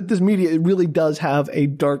that this media really does have a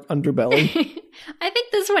dark underbelly? I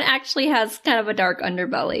think this one actually has kind of a dark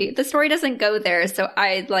underbelly. The story doesn't go there, so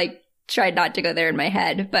I tried not to go there in my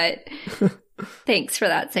head, but thanks for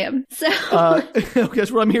that, Sam. So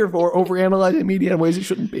that's what I'm here for, overanalyzing media in ways it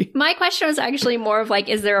shouldn't be. my question was actually more of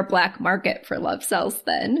is there a black market for love cells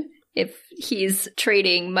then? if he's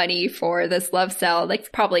trading money for this love cell.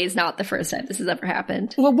 Like, probably is not the first time this has ever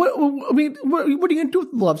happened. Well, what are you going to do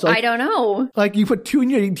with the love cell? I don't know. Like, you put 2 in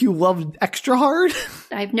you, do you love extra hard?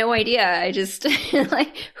 I have no idea. I just,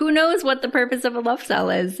 like, who knows what the purpose of a love cell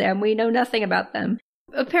is, and we know nothing about them.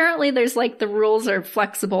 Apparently, there's like the rules are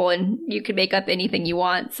flexible and you can make up anything you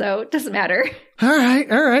want, so it doesn't matter. All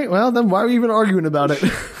right. Well, then why are we even arguing about it?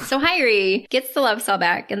 So Hairi gets the love cell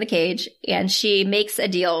back in the cage and she makes a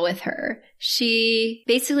deal with her. She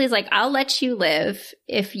basically is like, I'll let you live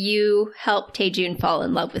if you help Taejun fall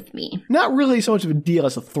in love with me. Not really so much of a deal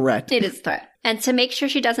as a threat. It is a threat. And to make sure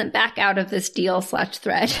she doesn't back out of this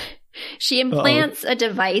deal/threat, she implants a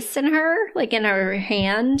device in her, like in her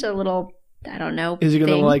hand, a little, I don't know. Is he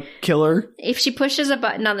going to like kill her? If she pushes a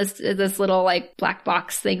button on this little like black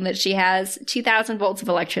box thing that she has, 2,000 volts of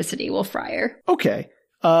electricity will fry her. Okay.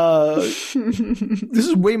 This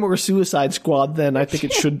is way more Suicide Squad than I think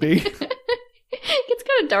it should be. It's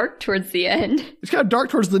kind of dark towards the end. It's kind of dark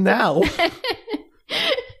towards the now.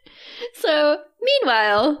 So,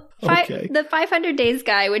 meanwhile, Okay. The 500 Days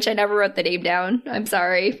guy, which I never wrote the name down. I'm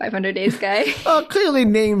sorry, 500 Days guy. Clearly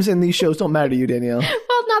names in these shows don't matter to you, Danielle.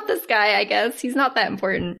 Well, not this guy, I guess. He's not that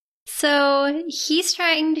important. So he's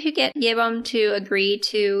trying to get Yebom to agree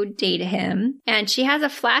to date him. And she has a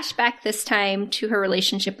flashback this time to her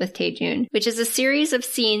relationship with Taejun, which is a series of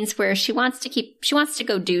scenes where she wants to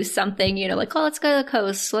go do something, you know, like, oh, let's go to the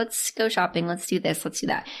coast, let's go shopping, let's do this, let's do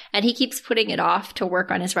that. And he keeps putting it off to work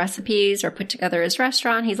on his recipes or put together his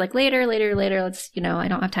restaurant. He's like, later, let's, you know, I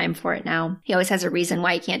don't have time for it now. He always has a reason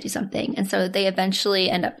why he can't do something. And so they eventually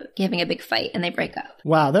end up having a big fight and they break up.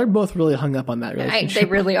 Wow, they're both really hung up on that relationship. They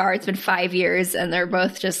really are. It's been 5 years and they're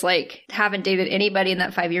both just like haven't dated anybody in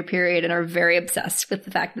that 5-year period and are very obsessed with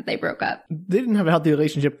the fact that they broke up. They didn't have a healthy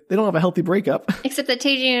relationship. They don't have a healthy breakup. Except that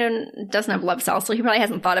Taejun doesn't have love cells, so he probably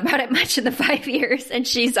hasn't thought about it much in the 5 years, and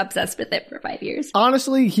she's obsessed with it for 5 years.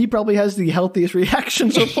 Honestly, he probably has the healthiest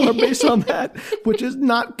reaction so far based on that, which is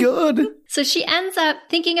not good. So she ends up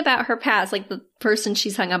thinking about her past, like the person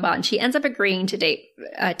she's hung up on. She ends up agreeing to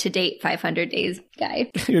date 500 Days guy.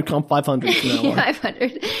 You'd call him 500 from now on.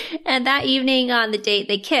 500. And that evening on the date,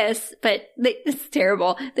 they kiss, but it's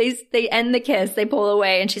terrible. They end the kiss, they pull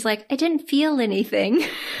away, and she's like, I didn't feel anything.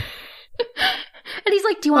 And he's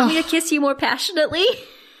like, do you want me to kiss you more passionately?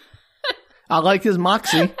 I like his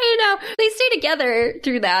moxie. I know. They stay together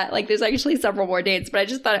through that. Like, there's actually several more dates, but I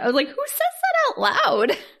just thought, I was like, who says that out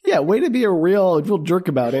loud? Yeah, way to be a real jerk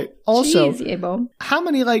about it. Also, jeez, Yebo. How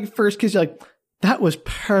many, like, first kisses you're like, that was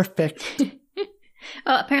perfect?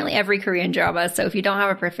 Well, apparently every Korean drama, so if you don't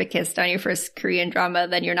have a perfect kiss on your first Korean drama,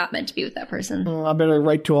 then you're not meant to be with that person. I better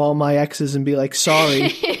write to all my exes and be like,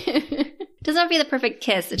 sorry. Doesn't have to be the perfect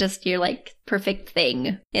kiss. It's just your, like, perfect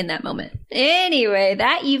thing in that moment. Anyway,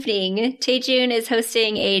 that evening, Taejun is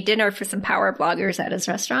hosting a dinner for some power bloggers at his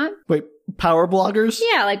restaurant. Wait, power bloggers?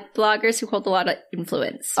 Yeah, like bloggers who hold a lot of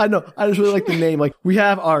influence. I know. I just really like the name. Like, we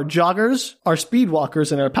have our joggers, our speed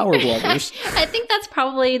walkers, and our power bloggers. I think that's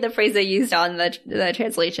probably the phrase they used on the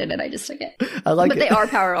translation, and I just took it. I like it. But they are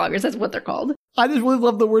power bloggers. That's what they're called. I just really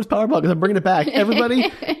love the words power bloggers. I'm bringing it back. Everybody,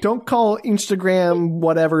 don't call Instagram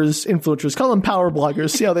whatever's influencers. Call them power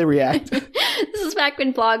bloggers. See how they react. This is back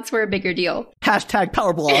when blogs were a bigger deal. Hashtag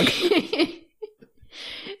power blog.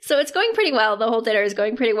 So it's going pretty well. The whole dinner is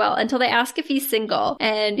going pretty well until they ask if he's single.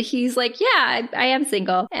 And he's like, yeah, I am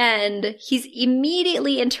single. And he's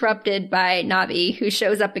immediately interrupted by Navi, who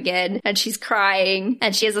shows up again. And she's crying.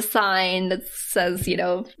 And she has a sign that says, you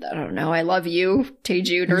know, I don't know, I love you,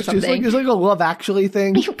 Taejun, or something. It's like a Love Actually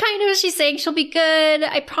thing. Kind of, she's saying she'll be good.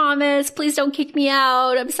 I promise. Please don't kick me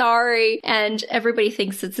out. I'm sorry. And everybody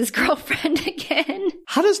thinks it's his girlfriend again.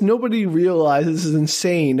 How does nobody realize this is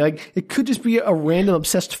insane? Like, it could just be a random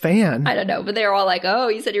obsessed fan. I don't know, but they're all like, oh,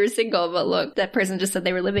 you said you were single, but look, that person just said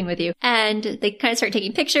they were living with you. And they kind of start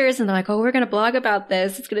taking pictures and they're like, oh, we're going to blog about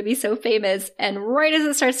this. It's going to be so famous. And right as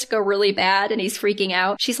it starts to go really bad and he's freaking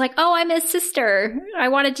out, she's like, oh, I'm his sister. I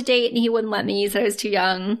wanted to date and he wouldn't let me. He said I was too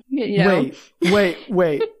young. You know?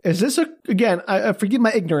 Wait. Is this again, I forgive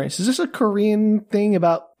my ignorance. Is this a Korean thing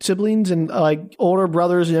about siblings and like older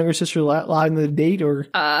brothers and younger sisters allowing the date, or?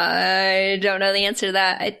 I don't know the answer to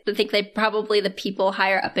that. I think the people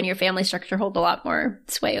higher up in your family structure hold a lot more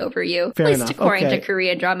sway over you. Fair at least enough. according Okay. to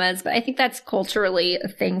Korean dramas. But I think that's culturally a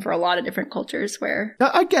thing for a lot of different cultures where.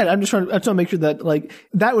 I get it. I'm just trying to make sure that like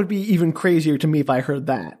that would be even crazier to me if I heard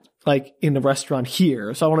that. like in the restaurant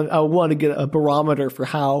here. So I want to get a barometer for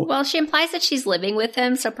how. Well, she implies that she's living with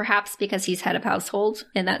him, so perhaps because he's head of household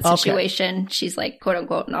in that situation, she's like, quote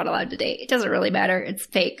unquote, not allowed to date. It doesn't really matter. It's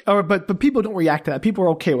fake. Oh, but people don't react to that. People are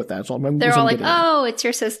okay with that. So they're all like, oh, it's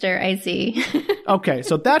your sister. I see. Okay,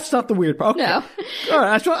 so that's not the weird part. Okay. No. All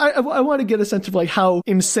right, so I want to get a sense of like how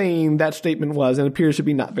insane that statement was, and it appears to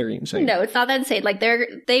be not very insane. No, it's not that insane. Like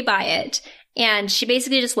they buy it. And she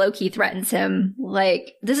basically just low-key threatens him.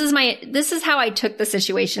 Like, this is how I took the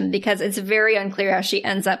situation, because it's very unclear how she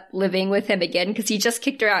ends up living with him again, because he just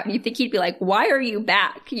kicked her out, and you think he'd be like, why are you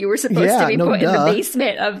back? You were supposed to be put in the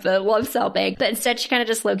basement of the love cell bank. But instead she kind of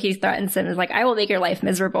just low-key threatens him and is like, I will make your life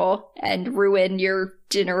miserable and ruin your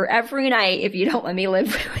dinner every night if you don't let me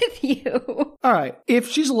live with you. All right.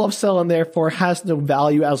 If she's a love cell and therefore has no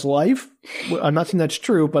value as life, I'm not saying that's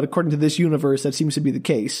true, but according to this universe, that seems to be the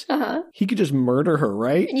case. He could just murder her,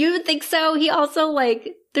 right? You would think so. He also,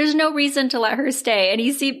 like, there's no reason to let her stay. And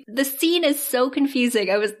the scene is so confusing.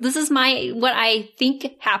 This is what I think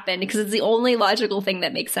happened, because it's the only logical thing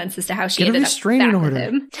that makes sense as to how she ended up back with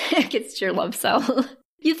him against your love cell.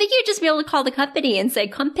 You think you'd just be able to call the company and say,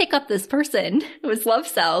 come pick up this person who's love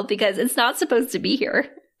cell, because it's not supposed to be here.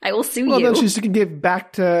 I will sue you. Well, then she's going to give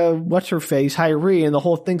back to what's-her-face, Hyrie, and the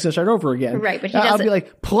whole thing's going to start over again. Right, but he doesn't. I'll be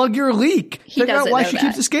like, plug your leak. Figure out why she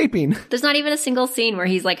keeps escaping. There's not even a single scene where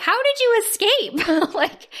he's like, how did you escape?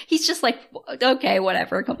 Like, he's just like, okay,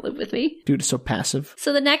 whatever, come live with me. Dude is so passive.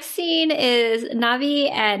 So the next scene is Navi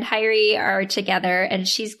and Hyrie are together, and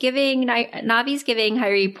Navi's giving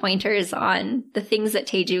Hyrie pointers on the things that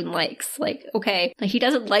Taejun likes. Like, okay, like, he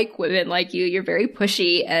doesn't like women like you. You're very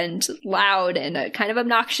pushy and loud and kind of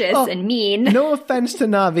obnoxious. And mean. No offense to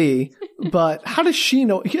Navi, but how does she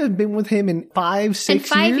know? He hasn't been with him in 5-6 years? In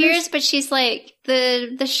 5 years, but she's like,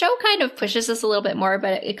 the show kind of pushes us a little bit more,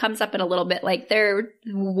 but it comes up in a little bit like they're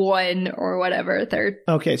one or whatever.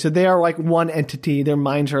 Okay, so they are like one entity. Their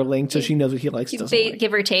minds are linked, so she knows what he likes and doesn't like.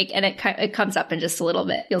 Give or take, and it comes up in just a little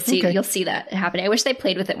bit. You'll see that happening. I wish they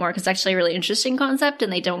played with it more, because it's actually a really interesting concept,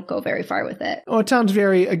 and they don't go very far with it. Oh, it sounds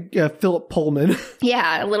very Philip Pullman.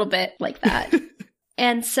 Yeah, a little bit like that.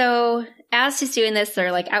 And so as she's doing this,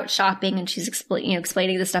 they're like out shopping, and she's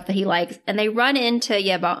explaining the stuff that he likes, and they run into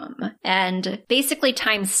Yebom, and basically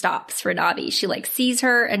time stops for Navi. She like sees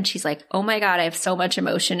her, and she's like, oh my God, I have so much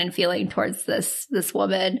emotion and feeling towards this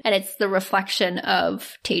woman. And it's the reflection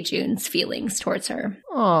of Taejun's feelings towards her.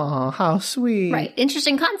 Oh, how sweet. Right.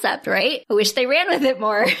 Interesting concept, right? I wish they ran with it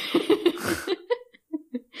more.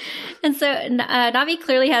 And so Navi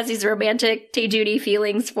clearly has these romantic Taejuni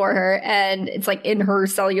feelings for her, and it's like in her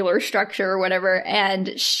cellular structure or whatever,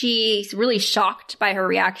 and she's really shocked by her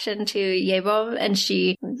reaction to Yebom, and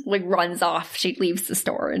she like runs off. She leaves the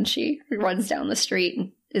store and she runs down the street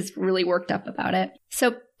and is really worked up about it.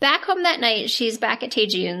 So back home that night, she's back at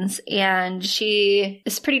Taejun's, and she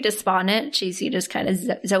is pretty despondent. She's just kind of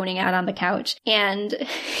zoning out on the couch, and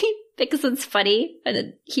because it's funny,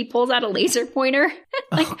 and he pulls out a laser pointer.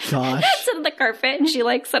 Like, oh, gosh. Sits on the carpet, and she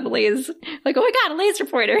like suddenly is like, oh my God, a laser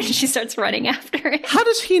pointer. And she starts running after it. How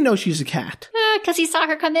does he know she's a cat? Because he saw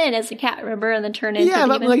her come in as a cat, remember? And then turn into a demon.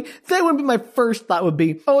 But like, that would be my first thought would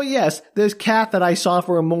be, oh yes, this cat that I saw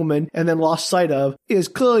for a moment and then lost sight of is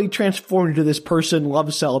clearly transformed into this person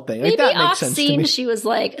love cell thing. Like, maybe that makes sense to me. She was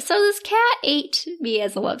like, so this cat ate me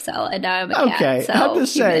as a love cell, and now I'm a cat. Okay, So I have to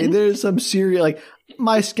say, there's some serious, like,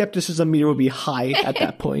 my skepticism meter would be high at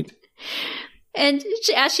that point. And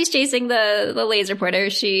as she's chasing the laser pointer,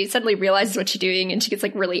 she suddenly realizes what she's doing, and she gets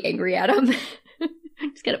like really angry at him.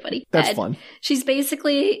 It's kind of funny. That's fun. She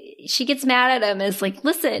gets mad at him and is like,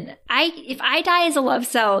 listen, if I die as a love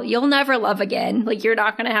cell, you'll never love again. Like, you're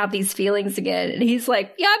not going to have these feelings again. And he's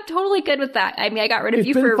like, yeah, I'm totally good with that. I mean, I got rid of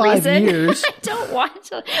you for a reason. Years. I don't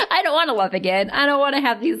want to love again. I don't want to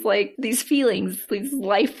have these feelings, these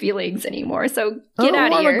life feelings anymore. So get out of here. I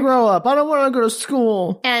don't want to grow up. I don't want to go to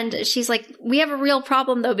school. And she's like, we have a real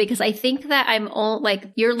problem though, because I think that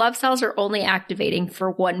your love cells are only activating for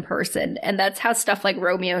one person. And that's how stuff like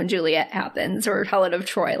Romeo and Juliet happens, or Helen of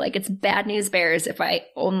Troy. Like, it's bad news bears if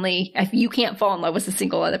you can't fall in love with a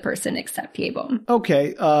single other person except Yebom.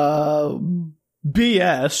 Okay,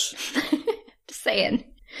 BS. Just saying.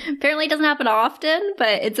 Apparently it doesn't happen often,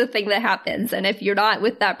 but it's a thing that happens. And if you're not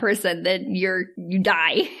with that person, then you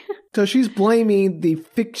die. So she's blaming the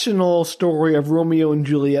fictional story of Romeo and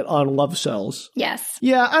Juliet on love cells. Yes.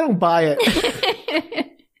 Yeah, I don't buy it.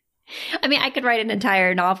 I mean, I could write an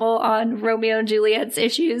entire novel on Romeo and Juliet's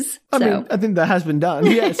issues. I mean, I think that has been done,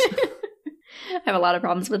 yes. I have a lot of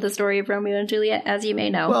problems with the story of Romeo and Juliet, as you may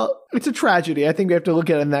know. Well, it's a tragedy. I think we have to look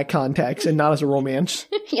at it in that context and not as a romance.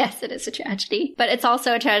 Yes, it is a tragedy. But it's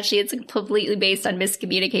also a tragedy. It's completely based on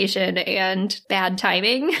miscommunication and bad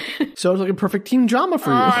timing. So it's like a perfect teen drama for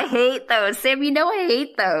you. Oh, I hate those. Sam, you know I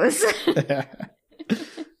hate those.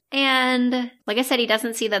 And like I said, he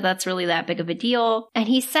doesn't see that that's really that big of a deal. And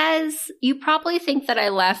he says, you probably think that I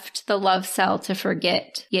left the love cell to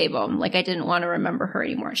forget Yebom. Like I didn't want to remember her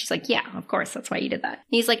anymore. She's like, yeah, of course. That's why you did that. And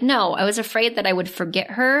he's like, no, I was afraid that I would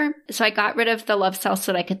forget her. So I got rid of the love cell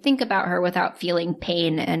so that I could think about her without feeling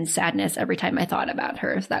pain and sadness every time I thought about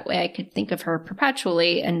her. So that way I could think of her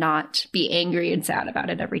perpetually and not be angry and sad about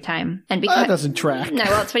it every time. And because that doesn't track. No,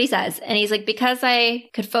 well, that's what he says. And he's like, because I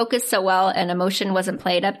could focus so well and emotion wasn't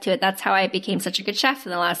played up to it, that's how I became such a good chef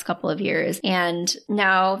in the last couple of years. And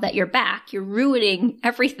now that you're back, you're ruining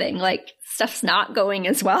everything. Like, stuff's not going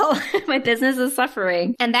as well. My business is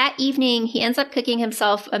suffering. And that evening, he ends up cooking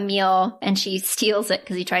himself a meal, and she steals it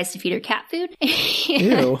because he tries to feed her cat food.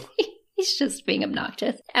 Ew. He's just being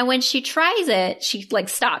obnoxious. And when she tries it, she like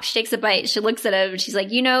stops. She takes a bite. She looks at him and she's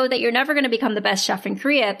like, you know that you're never going to become the best chef in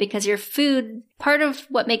Korea because your food, part of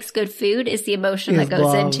what makes good food is the emotion that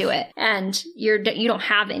goes into it. And you don't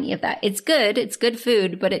have any of that. It's good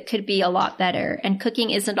food, but it could be a lot better. And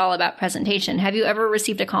cooking isn't all about presentation. Have you ever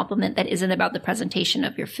received a compliment that isn't about the presentation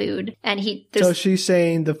of your food? And so she's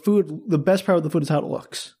saying the best part of the food is how it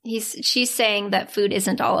looks. She's saying that food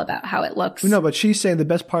isn't all about how it looks. No, but she's saying the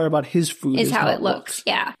best part about his food is how it looks.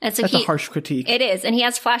 Yeah. And so that's a harsh critique. It is. And he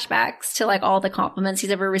has flashbacks to like all the compliments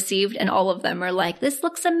he's ever received, and all of them are like, this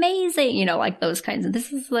looks amazing, you know, like those kinds of,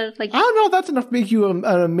 this is like, I don't know if that's enough to make you an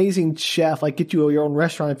amazing chef, like get you your own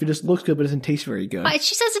restaurant if it just looks good but doesn't taste very good.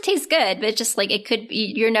 She says it tastes good, but it's just like, it could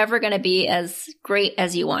be, you're never going to be as great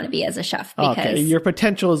as you want to be as a chef. Because, okay, your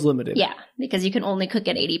potential is limited. Yeah, because you can only cook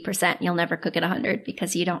at 80%. You'll never cook at 100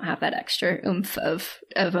 because you don't have that extra oomph of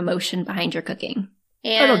emotion behind your cooking.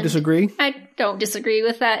 And I don't disagree. I don't disagree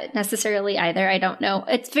with that necessarily either. I don't know.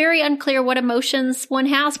 It's very unclear what emotions one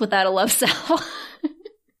has without a love cell.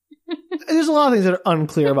 There's a lot of things that are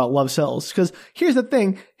unclear about love cells, because here's the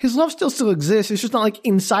thing. His love still exists. It's just not like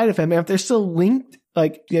inside of him. And if they're still linked,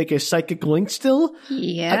 like a psychic link still.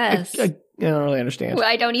 Yes. I don't really understand. Well,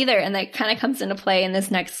 I don't either. And that kind of comes into play in this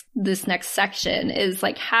next section is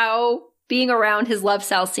like how being around his love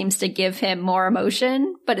cell seems to give him more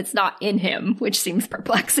emotion, but it's not in him, which seems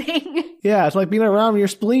perplexing. Yeah, it's like being around your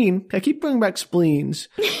spleen. I keep bringing back spleens.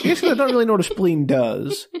 I guess I don't really know what a spleen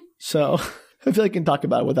does. So I feel like I can talk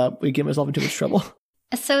about it without getting myself in too much trouble.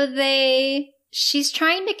 So she's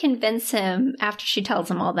trying to convince him after she tells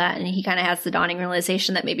him all that, and he kind of has the dawning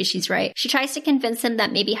realization that maybe she's right. She tries to convince him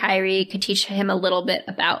that maybe Hyrie could teach him a little bit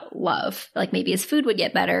about love. Like maybe his food would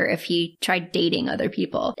get better if he tried dating other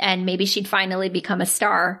people, and maybe she'd finally become a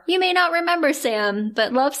star. You may not remember, Sam,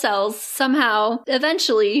 but love cells somehow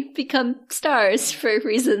eventually become stars for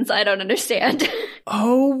reasons I don't understand.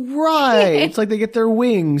 Oh, right. It's like they get their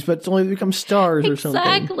wings, but it's only to become stars or something.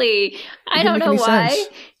 Exactly. I don't know why. Sense.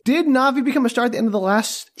 Did Na'vi become a star at the end of the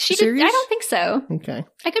last series? I don't think so. Okay.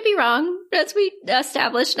 I could be wrong. As we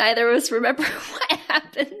established, neither of us remember what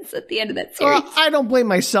happens at the end of that series. Well, I don't blame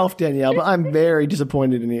myself, Danielle, but I'm very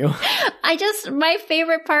disappointed in you. My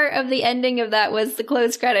favorite part of the ending of that was the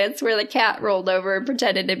closed credits where the cat rolled over and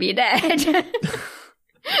pretended to be dead.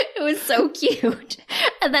 It was so cute.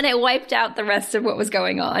 And then it wiped out the rest of what was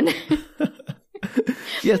going on.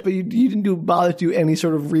 Yes, but you didn't bother to do any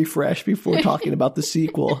sort of refresh before talking about the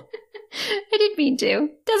sequel. I didn't mean to.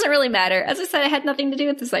 Doesn't really matter. As I said, it had nothing to do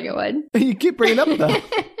with the second one. You keep bringing it up,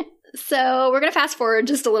 though. So we're going to fast forward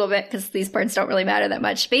just a little bit because these parts don't really matter that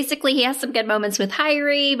much. Basically, he has some good moments with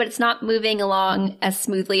Hyrie, but it's not moving along as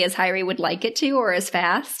smoothly as Hyrie would like it to or as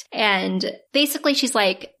fast. And basically, she's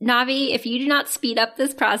like, Na'vi, if you do not speed up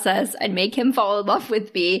this process and make him fall in love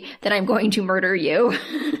with me, then I'm going to murder you.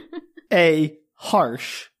 A,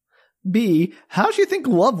 harsh. B, how do you think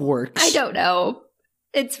love works? I don't know.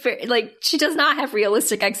 It's very, like, she does not have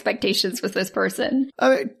realistic expectations with this person.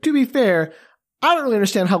 To be fair, I don't really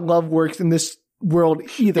understand how love works in this world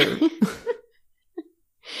either.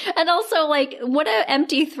 And also, like, what an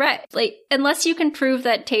empty threat. Like, unless you can prove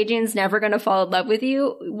that Taejun's never going to fall in love with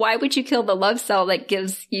you, why would you kill the love cell that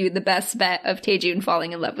gives you the best bet of Taejun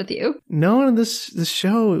falling in love with you? No one in this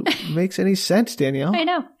show makes any sense, Danielle. I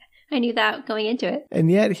know. I knew that going into it. And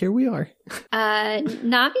yet, here we are.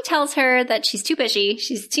 Navi tells her that she's too pushy,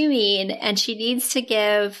 she's too mean, and she needs to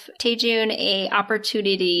give Taejun a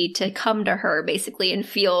opportunity to come to her, basically, and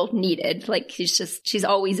feel needed. Like, she's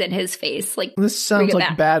always in his face. Like, this sounds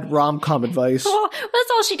like bad rom-com advice. Well,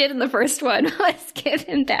 that's all she did in the first one, was give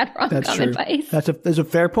him bad rom-com advice. That's a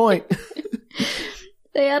fair point.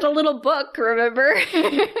 They had a little book, remember?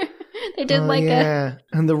 They did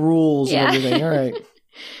and the rules and everything. All right.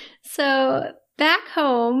 So back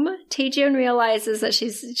home, Taejun realizes that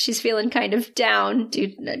she's feeling kind of down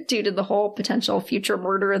due to the whole potential future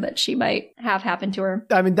murder that she might have happen to her.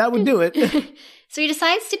 I mean, that would do it. So he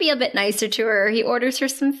decides to be a bit nicer to her. He orders her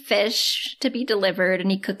some fish to be delivered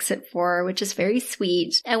and he cooks it for her, which is very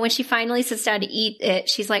sweet. And when she finally sits down to eat it,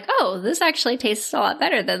 she's like, oh, this actually tastes a lot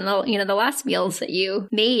better than the last meals that you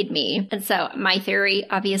made me. And so my theory,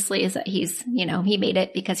 obviously, is that he made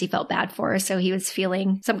it because he felt bad for her. So he was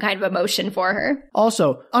feeling some kind of emotion for her.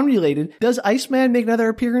 Also, unrelated, does Iceman make another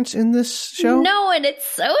appearance in this show? No, and it's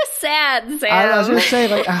so sad, Sam. I was going to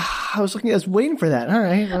say, I was waiting for that. All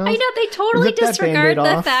right. Well, I know, they totally disregard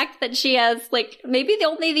the fact that she has, maybe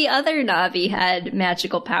only the other Navi had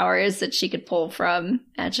magical powers that she could pull from,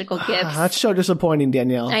 magical gifts. That's so disappointing,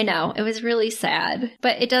 Danielle. I know. It was really sad.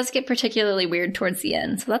 But it does get particularly weird towards the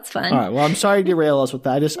end, so that's fun. All right. Well, I'm sorry to derail us with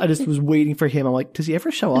that. I just was waiting for him. I'm like, does he ever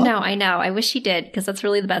show up? No, I know. I wish he did, because that's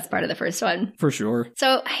really the best part of the first one. For sure.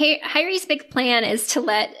 So Hyri's big plan is to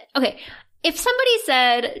if somebody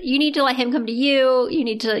said, you need to let him come to you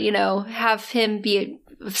need to, have him be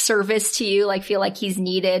of service to you, feel like he's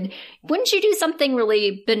needed, wouldn't you do something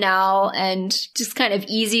really banal and just kind of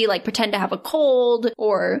easy, like pretend to have a cold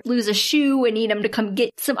or lose a shoe and need him to come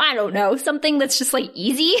get some, I don't know, something that's just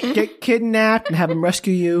easy? Get kidnapped and have him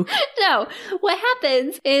rescue you. No. What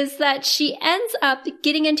happens is that she ends up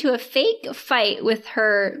getting into a fake fight with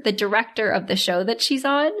the director of the show that she's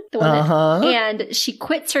on. The one and she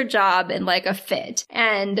quits her job in a fit.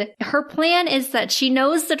 And her plan is that she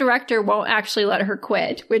knows the director won't actually let her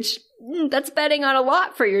quit, which that's betting on a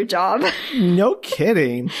lot for your job. No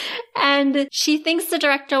kidding. And she thinks the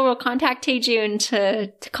director will contact Taejun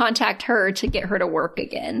to contact her to get her to work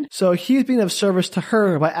again. So he's being of service to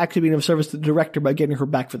her by actually being of service to the director by getting her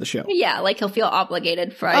back for the show. Yeah, he'll feel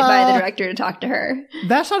obligated by the director to talk to her.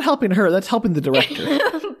 That's not helping her. That's helping the director.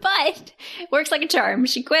 But it works like a charm.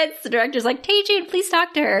 She quits. The director's like, Taejun, please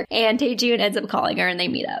talk to her. And Taejun ends up calling her and they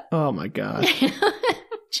meet up. Oh my God.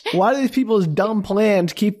 Why do these people's dumb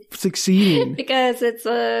plans keep succeeding? Because it's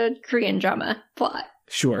a Korean drama plot.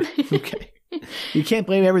 Sure. Okay. You can't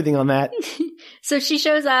blame everything on that. So she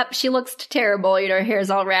shows up. She looks terrible. Her hair's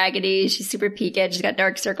all raggedy. She's super peaked. She's got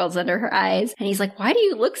dark circles under her eyes. And he's like, why do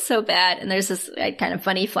you look so bad? And there's this kind of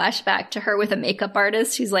funny flashback to her with a makeup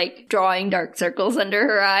artist who's drawing dark circles under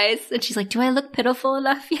her eyes. And she's like, do I look pitiful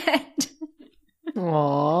enough yet?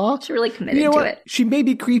 Aww. She's really committed to it. She may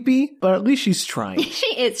be creepy, but at least she's trying.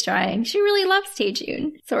 She is trying. She really loves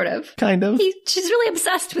Taejun, sort of. Kind of. She's really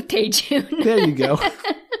obsessed with Taejun. There you go.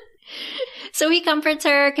 So he comforts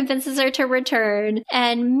her, convinces her to return.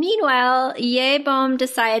 And meanwhile, Yebom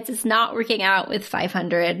decides it's not working out with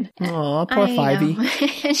 500. Aw, poor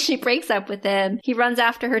Fivey. She breaks up with him. He runs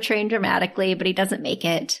after her train dramatically, but he doesn't make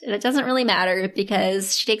it. And it doesn't really matter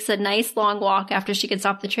because she takes a nice long walk after she gets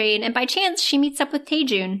off the train. And by chance, she meets up with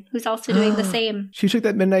Taejun, who's also doing the same. She took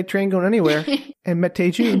that midnight train going anywhere and met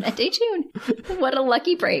Taejun. What a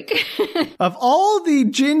lucky break. Of all the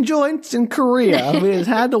gin joints in Korea, we just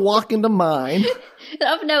had to walk into mine.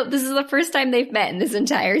 Of note, this is the first time they've met in this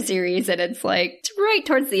entire series, and it's right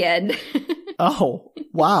towards the end. Oh,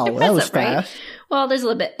 wow. That was fast. Right? Well, there's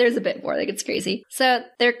a bit more that gets crazy. So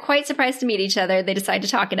they're quite surprised to meet each other. They decide to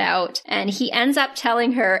talk it out, and he ends up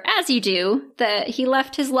telling her, as you do, that he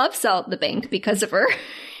left his love cell at the bank because of her.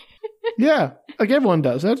 Yeah, everyone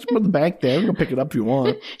does. That's the bank there. You can pick it up if you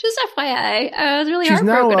want. Just FYI, I was really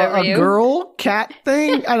heartbroken over you. She's now a girl cat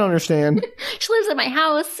thing? I don't understand. She lives in my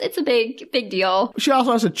house. It's a big deal. She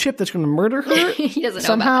also has a chip that's going to murder her. He doesn't know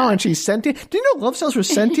somehow, about that. And she's sentient. Do you know love cells were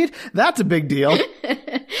sentient? That's a big deal.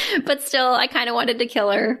 But still, I kind of wanted to kill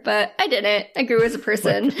her, but I didn't. I grew as a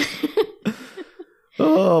person.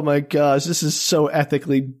 Oh my gosh, this is so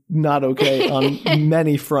ethically not okay on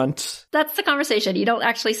many fronts. That's the conversation. You don't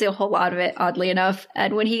actually see a whole lot of it, oddly enough.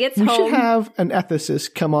 And when he gets home... We should have an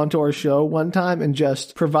ethicist come onto our show one time and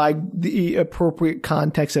just provide the appropriate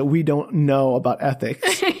context that we don't know about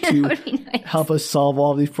ethics to help us solve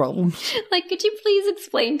all these problems. Could you please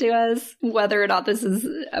explain to us whether or not this is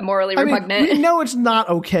morally repugnant? We know it's not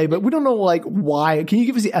okay, but we don't know, why. Can you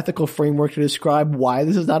give us the ethical framework to describe why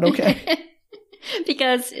this is not okay?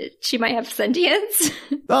 because she might have sentience.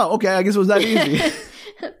 Oh, okay. I guess it was that easy.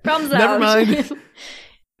 Problems Never out. mind.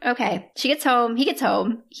 Okay. She gets home. He gets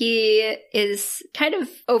home. He is kind of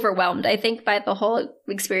overwhelmed, I think, by the whole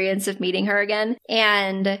experience of meeting her again.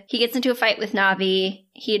 And he gets into a fight with Navi.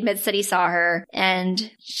 He admits that he saw her,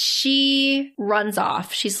 and she runs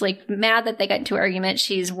off. She's like mad that they got into an argument.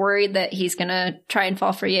 She's worried that he's gonna try and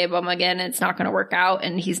fall for Yebom again, and it's not gonna work out,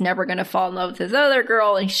 and he's never gonna fall in love with his other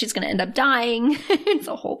girl, and she's gonna end up dying. It's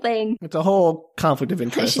a whole thing. It's a whole conflict of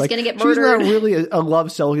interest. She's gonna get murdered. She's not really a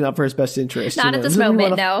love cell looking out for his best interest. Not at this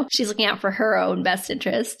moment, no. no. She's looking out for her own best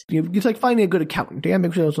interest. It's like finding a good accountant. Yeah,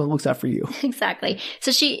 make sure that's what looks out for you. Exactly.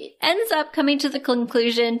 So she ends up coming to the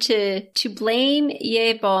conclusion to blame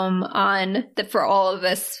Yebom on for all of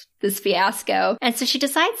this fiasco. And so she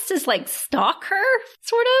decides to like stalk her,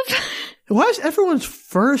 sort of. Why is everyone's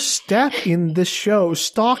first step in this show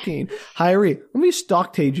stalking? Hairi, let me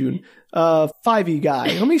stalk Taejun. 5e guy.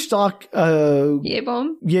 Let me stalk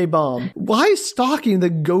Yebom. Why is stalking the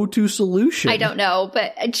go-to solution? I don't know,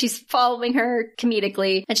 but she's following her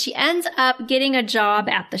comedically, and she ends up getting a job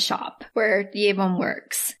at the shop where Yebom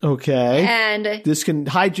works. Okay. And this can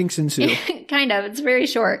hijinks ensue. Kind of. It's very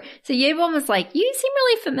short. So Yebom is like, you seem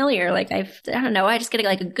really familiar. Like, I don't know. I just get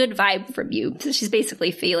like a good vibe from you. So she's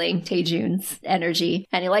basically feeling Taejun's energy,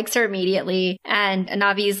 and he likes her immediately. And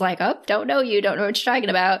Navi's like, oh, don't know you. Don't know what you're talking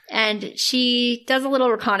about. And she does a little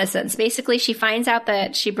reconnaissance. Basically, she finds out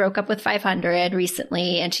that she broke up with 500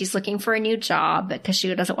 recently, and she's looking for a new job because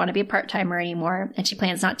she doesn't want to be a part-timer anymore, and she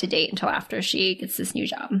plans not to date until after she gets this new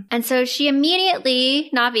job. And so she immediately,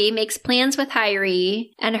 Navi, makes plans with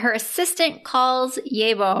Hairi, and her assistant calls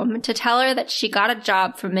Yebom to tell her that she got a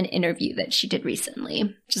job from an interview that she did recently,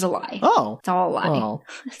 which is a lie. Oh. It's all a lie. Oh.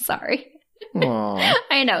 Sorry. Oh.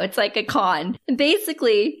 I know, it's like a con.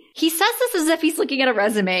 Basically, he says this as if he's looking at a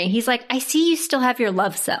resume. He's like, I see you still have your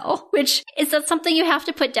love cell, which is that something you have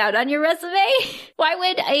to put down on your resume? Why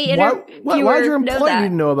would why would your employer need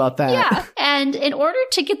to know about that? Yeah. And in order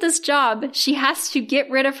to get this job, she has to get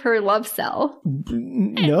rid of her love cell.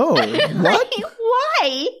 No. What?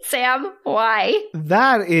 Why, Sam? Why?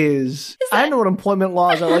 That is I don't know what employment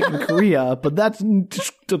laws are like in Korea, but that's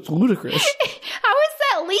ludicrous. How is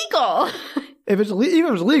that legal? Even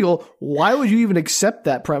if it's legal, why would you even accept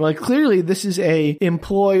that prime? Like, clearly this is a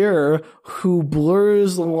employer who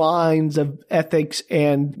blurs the lines of ethics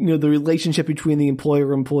and, the relationship between the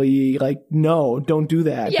employer and employee. Like, no, don't do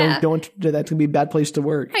that. Yeah. Don't do that. It's gonna be a bad place to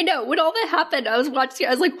work. I know. When all that happened, I was watching,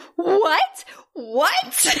 I was like, what?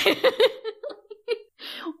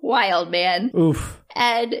 Wild, man. Oof.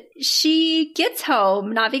 And she gets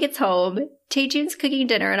home, Navi gets home, Taejun's cooking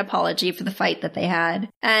dinner an apology for the fight that they had.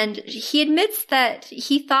 And he admits that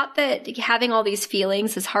he thought that having all these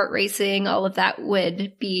feelings, his heart racing, all of that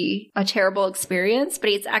would be a terrible experience, but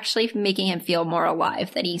it's actually making him feel more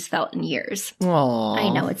alive than he's felt in years. Aww. I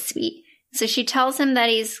know, it's sweet. So she tells him that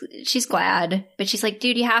she's glad, but she's like,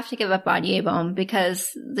 dude, you have to give up on Yebom because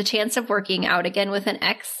the chance of working out again with an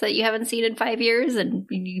ex that you haven't seen in 5 years and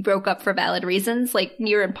you broke up for valid reasons, like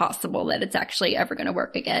near impossible that it's actually ever going to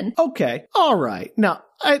work again. Okay. All right. Now,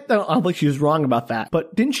 I don't think she was wrong about that.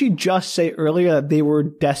 But didn't she just say earlier that they were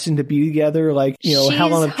destined to be together? Like,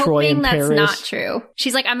 Helen of Troy and Paris? That's not true.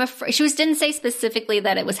 She's like, I'm afraid. She didn't say specifically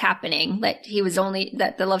that it was happening, that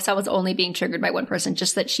that the love cell was only being triggered by one person,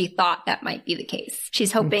 just that she thought that might be the case.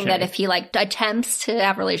 She's hoping that if he attempts to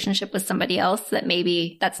have a relationship with somebody else, that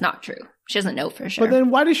maybe that's not true. She doesn't know for sure. But then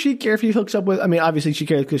why does she care if he hooks up with... I mean, obviously she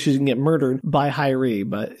cares because she's going to get murdered by Hairi,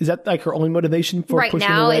 but is that like her only motivation for right pushing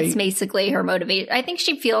now, away? it's basically her motivation. I think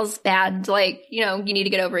she feels bad, like, you need to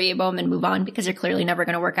get over Yebom and move on because you're clearly never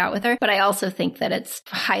going to work out with her. But I also think that it's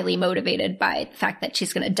highly motivated by the fact that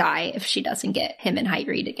she's going to die if she doesn't get him and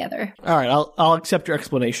Hairi together. All right, I'll accept your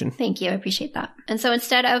explanation. Thank you. I appreciate that. And so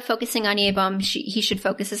instead of focusing on Yebom, he should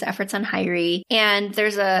focus his efforts on Hairi. And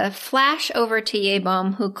there's a flash over to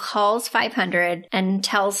Yebom who calls 500 and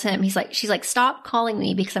tells him, she's like, stop calling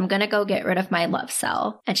me because I'm going to go get rid of my love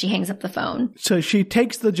cell. And she hangs up the phone. So she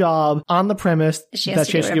takes the job on the premise that she has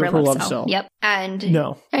to get rid of her love cell. Yep. And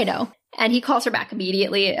no. I know. And he calls her back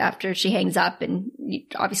immediately after she hangs up, and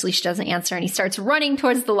obviously she doesn't answer, and he starts running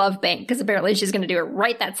towards the love bank because apparently she's going to do it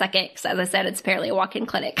right that second because, as I said, it's apparently a walk-in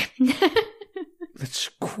clinic. That's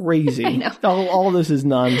crazy. I know. All this is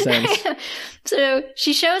nonsense. So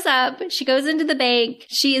she shows up, she goes into the bank,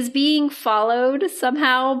 she is being followed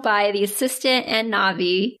somehow by the assistant and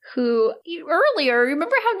Navi, who earlier,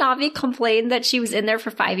 remember how Navi complained that she was in there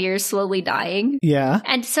for 5 years slowly dying? Yeah.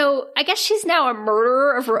 And so I guess she's now a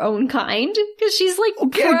murderer of her own kind, because she's like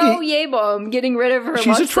pro Yebom getting rid of her love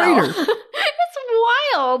cell. She's a traitor. It's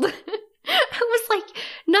wild. I was like,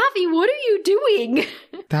 Navi, what are you doing?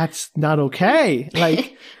 That's not okay.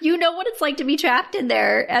 Like, you know what it's like to be trapped in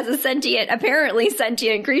there as a apparently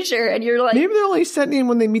sentient creature, and you're like, maybe they're only sentient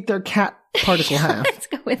when they meet their cat particle half. Let's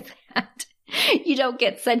go with that. You don't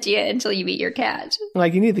get sentient until you meet your cat.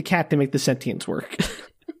 Like, you need the cat to make the sentience work.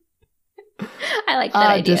 I like that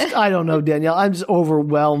idea. I don't know, Danielle. I'm just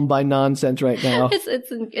overwhelmed by nonsense right now.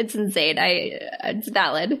 It's insane. It's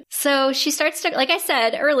valid. So she starts to, like I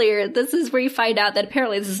said earlier, this is where you find out that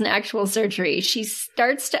apparently this is an actual surgery. She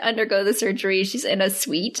starts to undergo the surgery. She's in a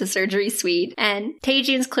surgery suite, and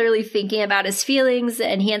Taejun's clearly thinking about his feelings,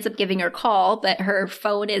 and he ends up giving her a call, but her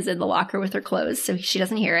phone is in the locker with her clothes, so she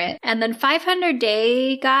doesn't hear it. And then 500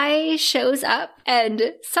 Day guy shows up and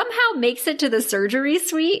somehow makes it to the surgery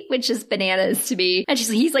suite, which is bananas to me. And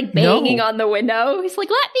he's like banging on the window. He's like,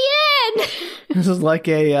 "Let me in." This is like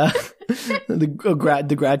the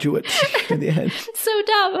Graduate at the end. So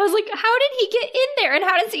dumb. I was like, how did he get in there? And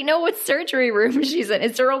how does he know what surgery room she's in?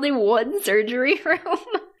 Is there only one surgery room?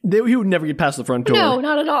 He would never get past the front door. No,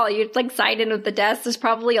 not at all. You'd like sign in with the desk. There's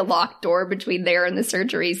probably a locked door between there and the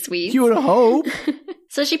surgery suite. You would hope.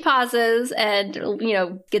 So she pauses and,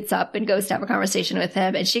 gets up and goes to have a conversation with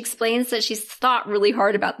him. And she explains that she's thought really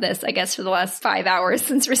hard about this, I guess, for the last 5 hours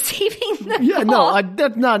since receiving the call. No,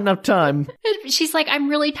 that's not enough time. And she's like, I'm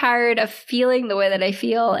really tired of feeling the way that I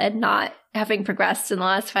feel and not having progressed in the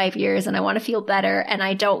last 5 years, and I want to feel better, and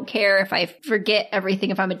I don't care if I forget everything,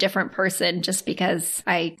 if I'm a different person just because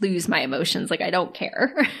I lose my emotions. Like, I don't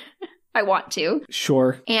care. I want to.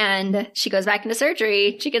 Sure. And she goes back into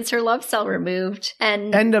surgery. She gets her love cell removed.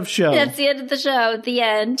 And end of show. That's the end of the show. The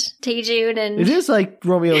end. Taejun and... It is like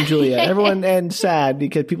Romeo and Juliet. Everyone ends sad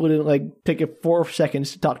because people didn't take it 4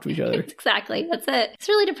 seconds to talk to each other. Exactly. That's it. It's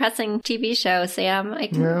a really depressing TV show, Sam.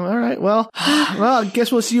 All right. Well, I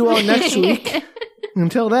guess we'll see you all next week.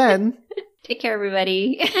 Until then. Take care,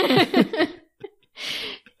 everybody.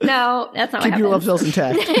 No, that's not what happens. Keep your love cells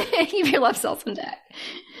intact. Keep your love cells intact.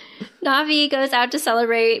 Navi goes out to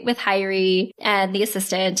celebrate with Hyri and the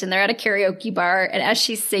assistant, and they're at a karaoke bar. And as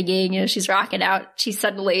she's singing, she's rocking out, she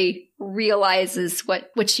suddenly realizes what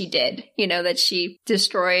she did. That she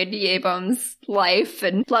destroyed Yebom's life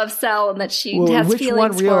and love cell, and that she has which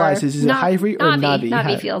feelings one realizes? Is it Hyri or Navi?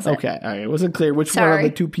 Navi feels it. Okay, all right. It wasn't clear which one of the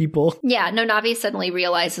two people. Yeah, no, Navi suddenly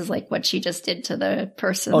realizes what she just did to the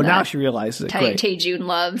person. Oh, now she realizes it. Taejun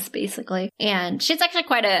loves, basically. And she's actually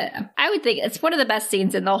I would think it's one of the best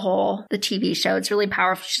scenes in the TV show. It's really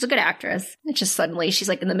powerful. She's a good actress. It's just suddenly she's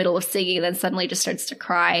in the middle of singing, and then suddenly just starts to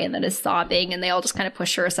cry, and then is sobbing, and they all just kind of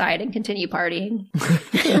push her aside and continue partying.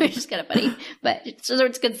 Which is kind of funny, but it's a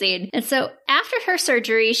good scene. And so after her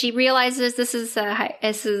surgery, she realizes this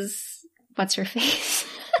is what's her face?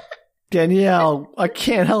 Danielle, I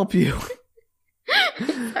can't help you.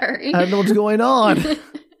 Sorry. I don't know what's going on.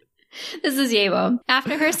 This is Yebom.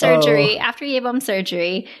 After her surgery, after Yebom's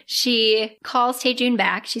surgery, she calls Taejun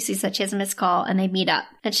back. She sees that she has a missed call, and they meet up.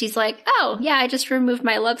 And she's like, "Oh, yeah, I just removed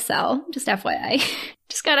my love cell. Just FYI."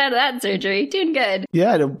 Just got out of that surgery. Doing good.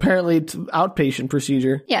 Yeah, apparently it's outpatient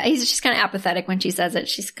procedure. Yeah, she's kind of apathetic when she says it.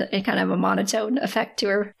 She's kind of a monotone effect to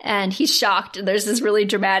her. And he's shocked. And there's this really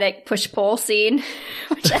dramatic push-pull scene,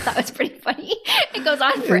 which I thought was pretty funny. It goes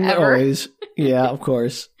on forever. Always. Yeah, of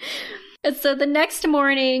course. And so the next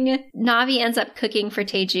morning, Navi ends up cooking for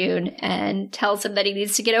Taejun and tells him that he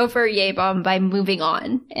needs to get over Yebom by moving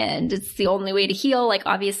on. And it's the only way to heal.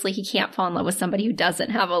 Obviously, he can't fall in love with somebody who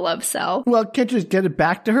doesn't have a love cell. Well, can't you just get it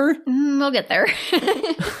back to her? We'll get there.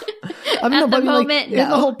 At the moment, no. Isn't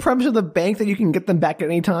the whole premise of the bank that you can get them back at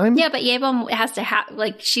any time? Yeah, but Yebom has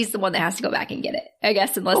to she's the one that has to go back and get it, I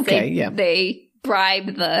guess, unless they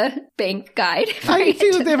bribe the bank guy. I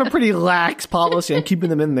feel like they have a pretty lax policy on keeping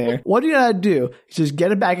them in there. What do you gotta do? Just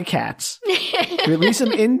get a bag of cats, release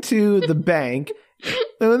them into the bank,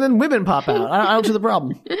 and then women pop out. I don't see the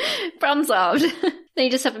problem. Problem solved. They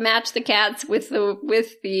just have to match the cats with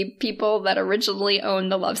the people that originally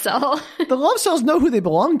owned the love cell. The love cells know who they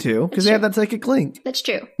belong to because they have that psychic link. That's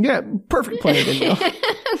true. Yeah, perfect plan.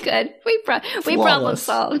 Good. We problem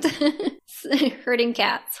solved. Hurting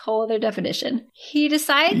cats, whole other definition. He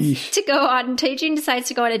decides to go on. Taejun decides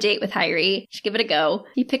to go on a date with Hyri. Should give it a go.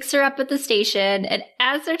 He picks her up at the station, and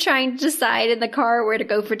as they're trying to decide in the car where to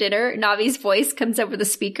go for dinner, Navi's voice comes over the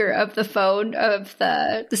speaker of the phone of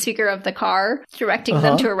the speaker of the car, directing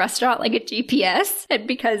them to a restaurant like a GPS. And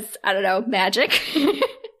because, I don't know, magic.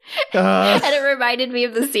 And it reminded me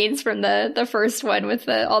of the scenes from the first one with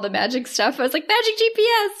all the magic stuff. I was like, magic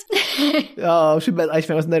GPS. Oh, she bet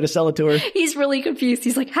Iceman wasn't there to sell it to her. He's really confused.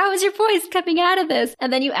 He's like, how is your voice coming out of this?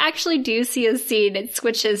 And then you actually do see a scene. It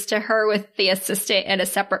switches to her with the assistant in a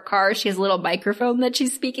separate car. She has a little microphone that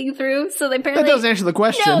she's speaking through. So they apparently... That doesn't answer the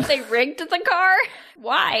question. No, they rigged the car.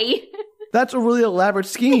 Why? That's a really elaborate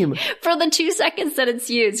scheme. For the 2 seconds that it's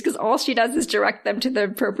used, because all she does is direct them to the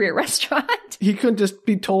appropriate restaurant. He couldn't just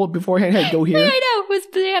be told beforehand, hey, go here. I know, it was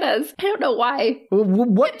bananas. I don't know why.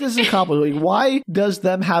 What does it accomplish? Why does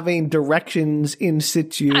them having directions in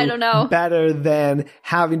situ I don't know. better than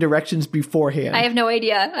having directions beforehand? I have no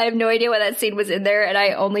idea. I have no idea why that scene was in there, and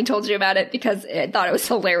I only told you about it because I thought it was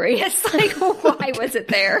hilarious. Like, why was it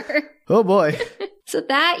there? Oh boy. So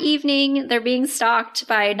that evening, they're being stalked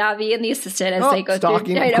by Navi and the assistant as they go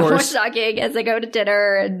stalking, through. I of know, course. stalking as they go to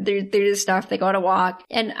dinner and they do stuff. They go on a walk,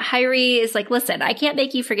 and Hyrie is like, "Listen, I can't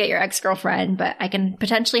make you forget your ex-girlfriend, but I can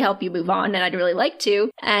potentially help you move on, and I'd really like to."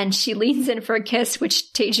 And she leans in for a kiss,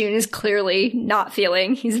 which Taejun is clearly not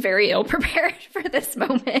feeling. He's very ill prepared for this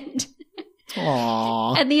moment.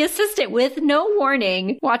 Aww. And the assistant, with no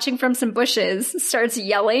warning, watching from some bushes, starts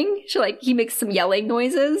yelling. He makes some yelling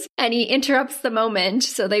noises, and he interrupts the moment,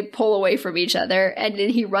 so they pull away from each other, and then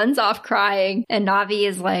he runs off crying, and Navi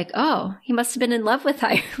is like, oh, he must have been in love with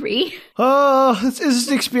Hyrie. Oh, this is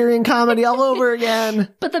Shakespearean comedy all over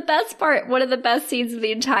again. But the best part, one of the best scenes of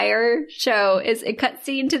the entire show, is a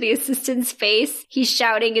cutscene to the assistant's face. He's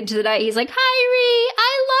shouting into the night. He's like, Hyrie,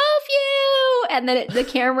 I love you! And then the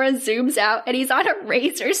camera zooms out, and he's on a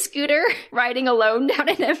Razor scooter riding alone down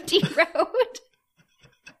an empty road.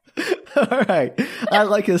 All right. I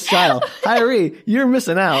like his style. Hyrie, you're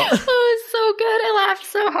missing out. Oh, it's so good. I laughed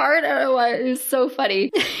so hard. I don't know why. It was so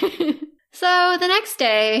funny. So the next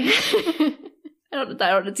day, I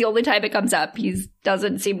don't, it's the only time it comes up. He's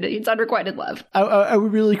unrequited love. I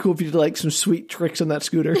would be really cool if you did like some sweet tricks on that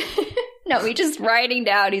scooter. No, he's just riding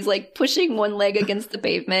down. He's like pushing one leg against the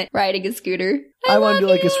pavement, riding a scooter. I want to do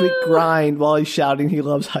like a sweet grind while he's shouting he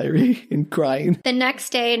loves Hyrie and crying. The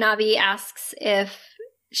next day, Navi asks if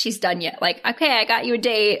she's done yet. Like, okay, I got you a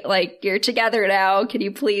date. Like, you're together now. Can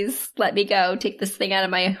you please let me go? Take this thing out of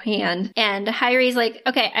my hand. And Hyrie's like,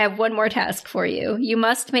 okay, I have one more task for you. You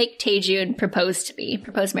must make Taejun propose to me.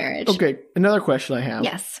 Propose marriage. Okay, another question I have.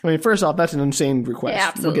 Yes. I mean, first off, that's an insane request. Yeah,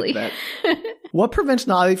 absolutely. We'll get to that. What prevents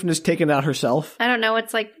Navi from just taking it out herself? I don't know.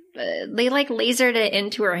 It's like, they like lasered it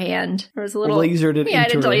into her hand. There was a little lasered it into her hand. I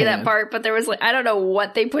didn't tell you that part, but there was like, I don't know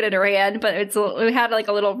what they put in her hand, but it had like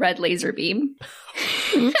a little red laser beam.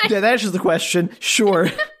 Yeah, that answers the question. Sure. I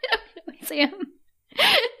don't know, Sam.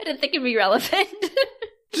 I didn't think it'd be relevant.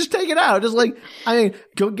 Just take it out. Just like, I mean,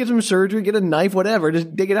 go get some surgery, get a knife, whatever.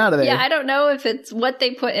 Just dig it out of there. Yeah, I don't know if it's what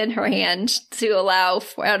they put in her hand to allow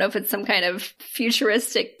for, I don't know if it's some kind of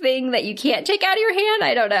futuristic thing that you can't take out of your hand.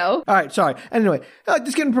 I don't know. All right, sorry. Anyway,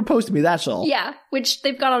 just getting proposed to me, that's all. Yeah, which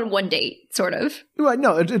they've gone on one date, sort of. Right,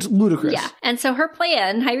 no, it's ludicrous. Yeah, and so her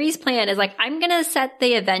plan, Hyrie's plan is like, I'm going to set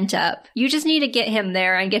the event up. You just need to get him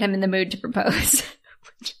there and get him in the mood to propose.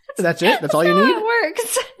 That's it? That's all you need? It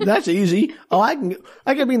works. That's easy. Oh, I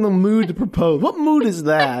can be in the mood to propose. What mood is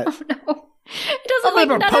that? Oh, no. It doesn't I'm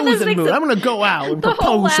going to propose in the mood. I'm going to go out and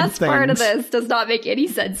propose some things. The whole last part of this does not make any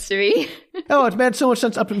sense to me. Oh, it's made so much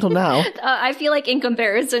sense up until now. I feel like in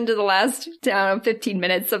comparison to the last, 15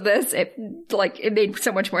 minutes of this, it made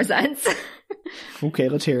so much more sense. Okay,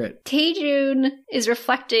 let's hear it. Taejun is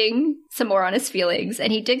reflecting some more on his feelings,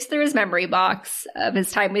 and he digs through his memory box of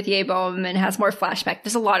his time with Yebeom and has more flashbacks.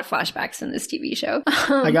 There's a lot of flashbacks in this TV show.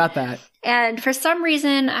 I got that. And for some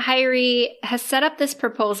reason, Hyrie has set up this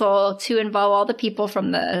proposal to involve all the people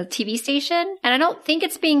from the TV station. And I don't think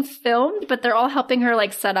it's being filmed, but they're all helping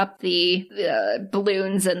her set up the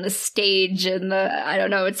balloons and the stage and I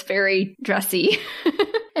don't know, it's very dressy.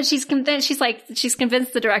 And she's convinced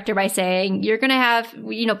the director by saying, you're going to have,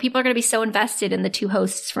 people are going to be so invested in the two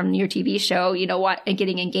hosts from your TV show, and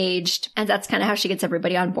getting engaged. And that's kind of how she gets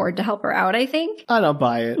everybody on board to help her out, I think. I don't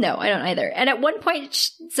buy it. No, I don't either. And at one point,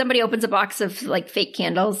 somebody opens a box of fake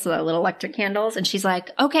candles, little electric candles. And she's like,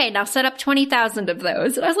 okay, now set up 20,000 of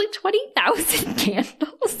those. And I was like, 20,000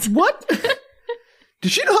 candles? What?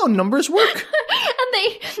 Does she know how numbers work?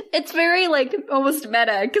 And it's very almost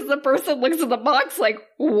meta because the person looks at the box like,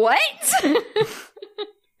 what?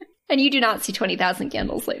 And you do not see 20,000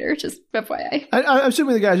 candles later, just FYI. I'm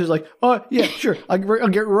assuming the guy's just like, oh, yeah, sure. I'll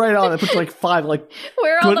get right on it. Put 5, where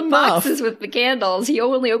are all the boxes with the candles? He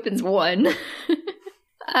only opens one.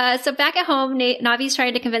 So back at home, Navi's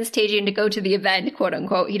trying to convince Taejun to go to the event, quote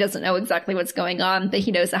unquote. He doesn't know exactly what's going on, but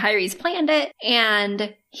he knows that Hyrie's planned it.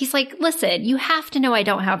 And he's like, listen, you have to know I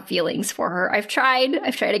don't have feelings for her. I've tried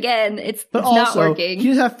again. It's But not also, working. he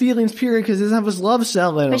doesn't have feelings, period, because he doesn't have his love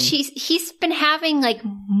cell in him. But he's been having like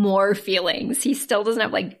more feelings. He still doesn't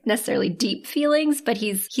have like necessarily deep feelings, but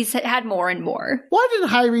he's had more and more. Why didn't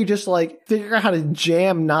Hyrie just like figure out how to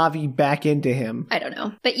jam Na'vi back into him? I don't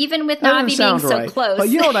know. But even with That Na'vi being doesn't so sound right, close. but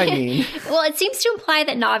you know what I mean. Well, it seems to imply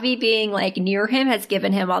that Na'vi being like near him has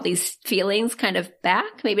given him all these feelings kind of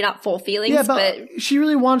back. Maybe not full feelings, Yeah, but she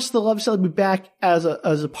really wants the love cell to be back as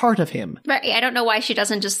a part of him. right. I don't know why she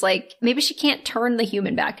doesn't just like, maybe she can't turn the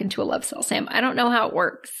human back into a love cell, Sam. I don't know how it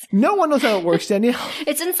works. No one knows how it works, Danielle.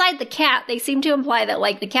 It's inside the cat. They seem to imply that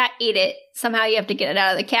like the cat ate it. Somehow you have to get it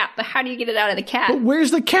out of the cat. But how do you get it out of the cat? But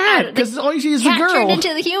where's the cat? Because all you see is the Cat girl. turned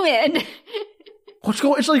into the human. What's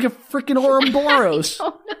going? It's like a freaking Ouroboros.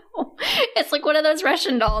 Oh no. It's like one of those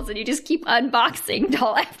Russian dolls and you just keep unboxing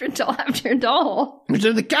doll after doll after doll. It's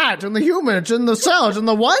in the cat, it's in the human, it's in the cell, it's in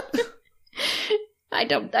the what? I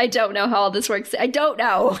don't know how all this works. I don't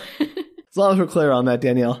know. As long as we're clear on that,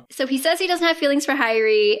 Danielle. So he says he doesn't have feelings for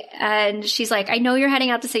Hyrie, and she's like, I know you're heading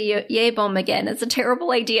out to say Yebom again. It's a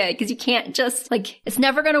terrible idea because you can't just, like, it's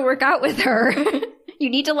never going to work out with her. You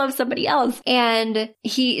need to love somebody else. And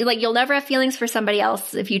he, like, you'll never have feelings for somebody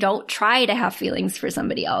else if you don't try to have feelings for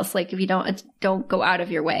somebody else. Like, if you don't go out of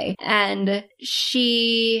your way. And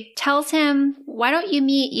she tells him, why don't you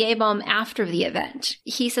meet Yebom after the event?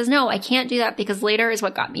 He says, no, I can't do that because later is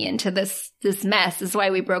what got me into this mess. This is why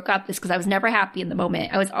we broke up, is because I was never happy in the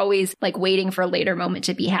moment. I was always like waiting for a later moment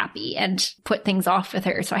to be happy and put things off with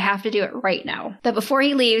her. So I have to do it right now. But before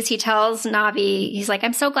he leaves, he tells Na'vi, he's like,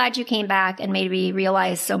 I'm so glad you came back and made me realize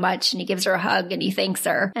so much. And he gives her a hug and he thanks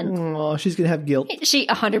her. And Oh, she's going to have guilt. she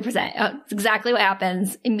 100%. It's exactly what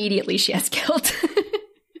happens. Immediately she has guilt.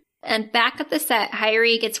 And back at the set,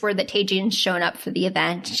 Hyrie gets word that Taejin's shown up for the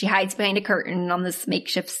event. She hides behind a curtain on this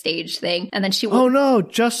makeshift stage thing. And then she Oh no,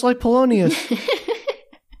 just like Polonius.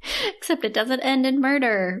 Except it doesn't end in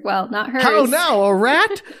murder. Well, not hers. How now, a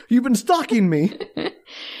rat? You've been stalking me.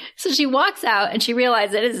 So she walks out and she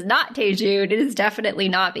realizes it is not Taejun. It is definitely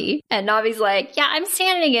Na'vi. And Navi's like, yeah, I'm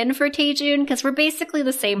standing in for Taejun because we're basically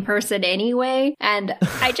the same person anyway. And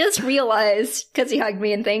I just realized, because he hugged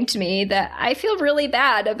me and thanked me, that I feel really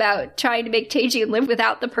bad about trying to make Taejun live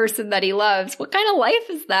without the person that he loves. What kind of life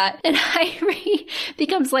is that? And Hyrie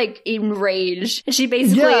becomes like enraged. And she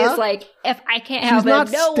basically is like, if I can't have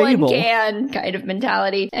him, no one can kind of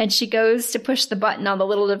mentality. And she goes to push the button on the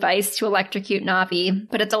little device to electrocute Na'vi.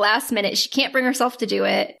 But at the last minute, she can't bring herself to do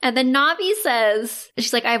it. And then Na'vi says,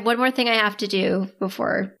 she's like, I have one more thing I have to do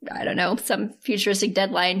before, I don't know, some futuristic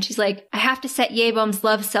deadline. She's like, I have to set Yebom's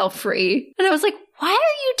love cell free. And I was like, why are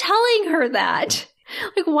you telling her that?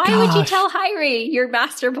 Like, why would you tell Hyrie your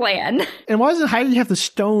master plan? And why doesn't Hyrie have the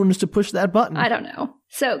stones to push that button? I don't know.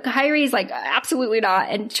 So Hyrie's like, absolutely not,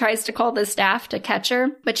 and tries to call the staff to catch her,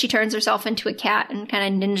 but she turns herself into a cat and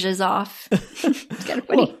kind of ninjas off. It's kind of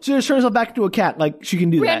funny. Well, she just turns herself back into a cat. Like, she can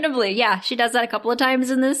do Randomly, yeah. She does that a couple of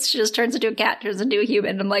times in this. She just turns into a cat, turns into a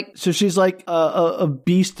human. I'm like... So she's like a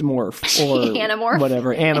beast morph. Or Animorph.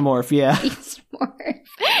 Whatever. Animorph, yeah. Beast morph.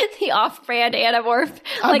 The off-brand Animorph.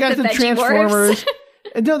 I've like got the some Veggie Transformers. Morphs.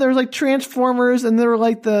 No, there was like Transformers, and there were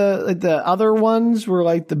like the other ones were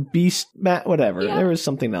like the Beast, whatever. Yeah. There was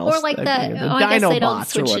something else. Or like the I guess they don't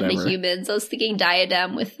switch into humans. I was thinking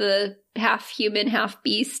Diadem with the half human, half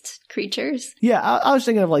beast creatures. Yeah, I was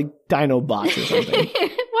thinking of like Dinobots or something.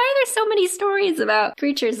 Why are there so many stories about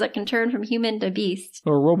creatures that can turn from human to beast?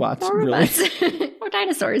 Or robots, really. Or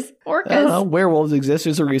dinosaurs. Orcas. Werewolves exist.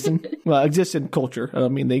 There's a reason. Well, exist in culture. I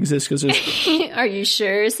don't mean they exist because there's... Are you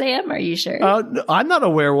sure, Sam? Are you sure? I'm not a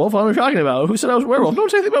werewolf. What are we talking about? Who said I was a werewolf? Don't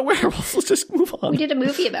say anything about werewolves. Let's just move on. We did a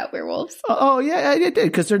movie about werewolves. Oh, yeah, I did,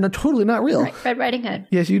 because they're totally not real. Right. Red Riding Hood.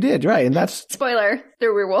 Yes, you did, right. And that's... Spoiler,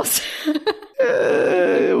 they're werewolves.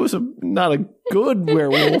 It was not a good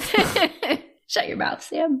werewolf. Shut your mouth,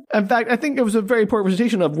 Sam. In fact, I think it was a very poor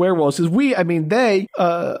representation of werewolves, because they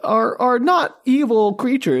are not evil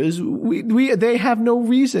creatures. They have no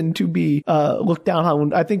reason to be looked down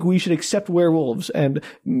on. I think we should accept werewolves and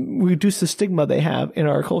reduce the stigma they have in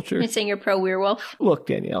our culture. You're saying you're pro-werewolf? Look,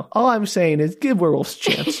 Danielle, all I'm saying is give werewolves a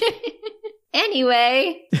chance.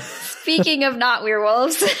 Anyway, speaking of not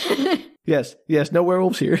werewolves... Yes, no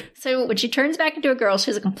werewolves here. So when she turns back into a girl,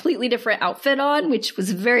 she has a completely different outfit on, which was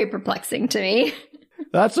very perplexing to me.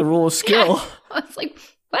 That's a rule of skill. I was like,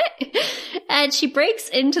 what? And she breaks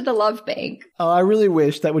into the love bank. Oh, I really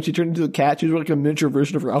wish that when she turned into a cat, she was like a miniature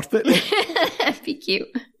version of her outfit. That'd be cute.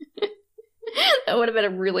 That would have been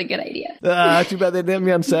a really good idea. Too bad they didn't have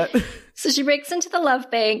me on set. So she breaks into the love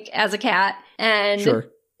bank as a cat, and sure.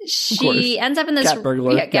 she ends up in this cat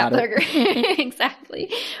burglar. Yeah, cat Got it. burglar.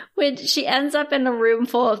 Exactly. When she ends up in a room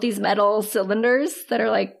full of these metal cylinders that are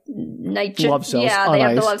like nitrogen. Love cells Yeah, on they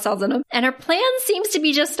have ice. the love cells in them. And her plan seems to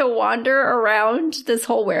be just to wander around this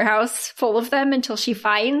whole warehouse full of them until she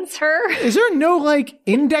finds her. Is there no like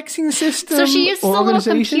indexing system? So she uses or a little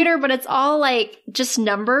organization? computer, but it's all like just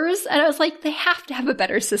numbers. And I was like, they have to have a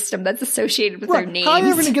better system that's associated with their names. How are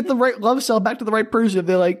they going to get the right love cell back to the right person if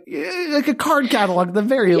they're like a card catalog at the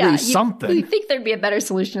very least, something? You'd think there'd be a better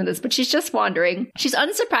solution to this, but she's just wandering. She's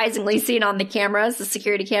unsurprisingly seen on the cameras, the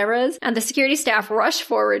security cameras, and the security staff rush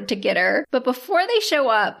forward to get her. But before they show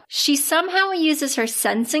up, she somehow uses her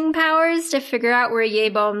sensing powers to figure out where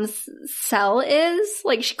Yebom's cell is.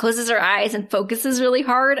 Like, she closes her eyes and focuses really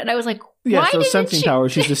hard, and I was like, Yeah, why so didn't sensing she- power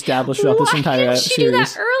she's established throughout this entire Why didn't she series. do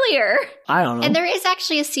that earlier? I don't know. And there is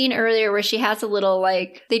actually a scene earlier where she has a little,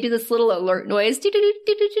 like, they do this little alert noise,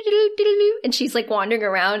 and she's, like, wandering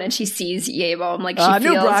around and she sees Yebom, like, she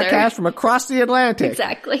New feels broadcast her. from across the Atlantic.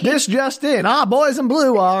 Exactly. This just in. Boys in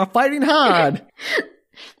blue are fighting hard.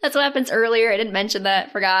 That's what happens earlier. I didn't mention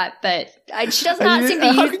that, forgot, but she does not seem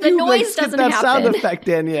to How use, could the you, noise skip doesn't that sound happen. effect,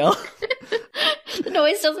 Danielle? The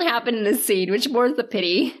noise doesn't happen in this scene, which more's the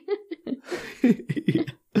pity.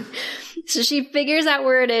 So she figures out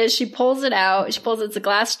where it is. She pulls it out. It's a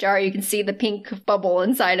glass jar. You can see the pink bubble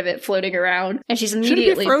inside of it floating around. And she's Should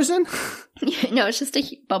immediately... it be frozen? No, it's just a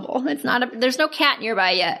bubble. It's not there's no cat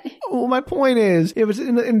nearby yet. Well, my point is, if it's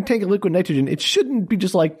in a tank of liquid nitrogen, it shouldn't be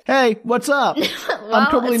just like, hey, what's up? I'm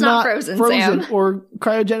totally it's not frozen, Sam. or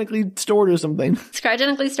cryogenically stored or something. It's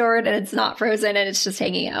cryogenically stored and it's not frozen and it's just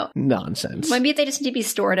hanging out. Nonsense. Maybe they just need to be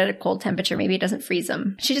stored at a cold temperature. Maybe it doesn't freeze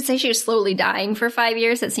them. She did say she was slowly dying for 5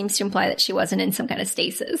 years. That seems to imply that she wasn't in some kind of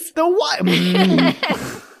stasis. The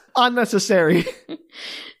what? Unnecessary.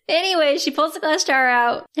 Anyway, she pulls the glass jar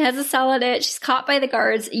out, has a cell in it. She's caught by the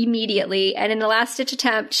guards immediately. And in a last-ditch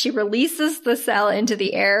attempt, she releases the cell into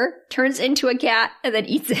the air, turns into a cat, and then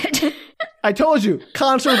eats it. I told you,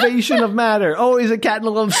 conservation of matter. Always a cat in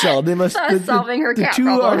a love cell. They must Solving her the cat two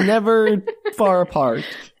problem. are never far apart.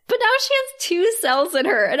 But now she has 2 cells in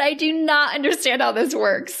her, and I do not understand how this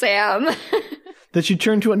works, Sam. That she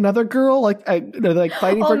turned to another girl, like fighting for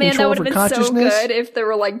Oh man, that control would for have been so consciousness. good if there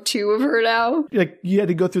were like 2 of her now. Like you had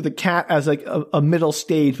to go through the cat as like a middle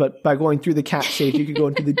stage, but by going through the cat stage, you could go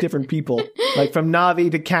into the different people, like from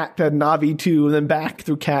Navi to cat to Navi 2, and then back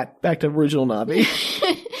through cat back to original Navi.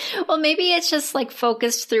 Well, maybe it's just like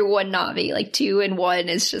focused through one Navi, like 2 and 1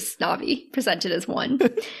 is just Navi presented as 1.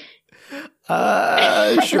 Sure.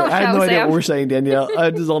 I have no idea Sam. what we're saying, Danielle.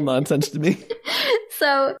 This is all nonsense to me.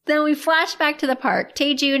 So then we flash back to the park.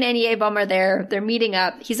 Taejun and Yebom are there. They're meeting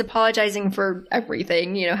up. He's apologizing for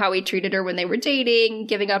everything, how he treated her when they were dating,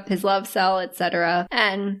 giving up his love cell, etc.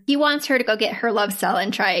 And he wants her to go get her love cell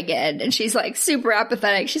and try again. And she's like super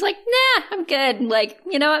apathetic. She's like, nah, I'm good. Like,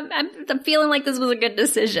 I'm feeling like this was a good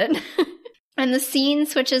decision. And the scene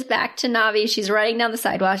switches back to Navi. She's running down the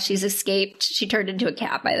sidewalk. She's escaped. She turned into a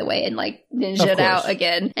cat, by the way, and like ninja'd out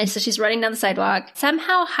again. And so she's running down the sidewalk.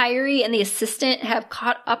 Somehow Hyrie and the assistant have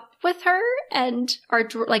caught up with her and are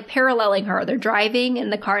like paralleling her. They're driving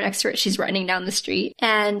in the car next to her. She's running down the street.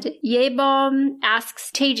 And Yebom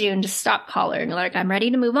asks Taejun to stop calling. Like, I'm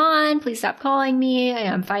ready to move on. Please stop calling me.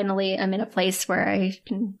 I'm in a place where I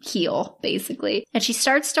can heal, basically. And she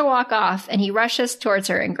starts to walk off and he rushes towards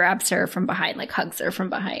her and grabs her from behind, like hugs her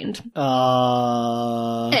from behind.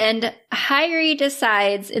 And Hyrie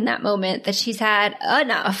decides in that moment that she's had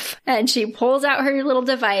enough. And she pulls out her little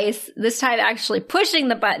device, this time actually pushing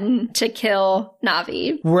the button to kill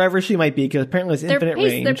Navi. Wherever she might be, because apparently it's infinite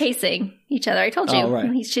range. They're pacing each other. I told you. Oh,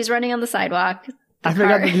 right. She's running on the sidewalk. I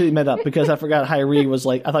forgot that they met up because I forgot Hyrie was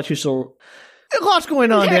like, I thought she was so... Lots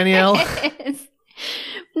going on, Danielle.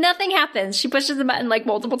 Nothing happens. She pushes the button like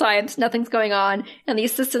multiple times. Nothing's going on. And the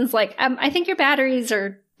assistant's like, I think your batteries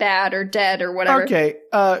are bad or dead or whatever. Okay,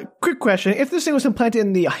 quick question. If this thing was implanted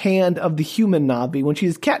in the hand of the human Navi, when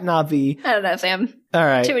she's cat Navi... I don't know, Sam. All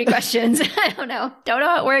right. Too many questions. I don't know. Don't know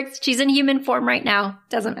how it works. She's in human form right now.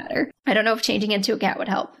 Doesn't matter. I don't know if changing into a cat would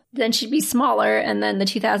help. Then she'd be smaller, and then the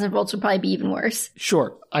 2000 volts would probably be even worse.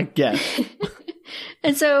 Sure, I guess.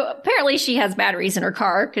 And so apparently she has batteries in her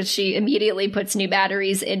car because she immediately puts new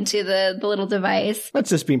batteries into the little device. That's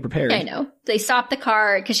just being prepared. I know. They stop the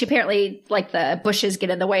car because she apparently, like, the bushes get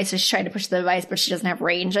in the way, so she's trying to push the device, but she doesn't have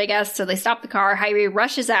range, I guess. So they stop the car. Hyrie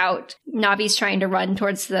rushes out. Navi's trying to run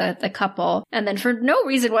towards the couple. And then for no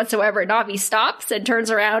reason whatsoever, Navi stops and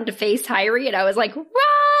turns around to face Hyrie. And I was like,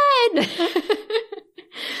 run!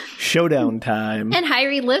 Showdown time. And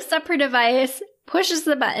Hyrie lifts up her device, pushes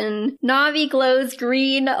the button. Navi glows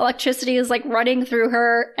green. Electricity is like running through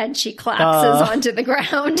her, and she collapses onto the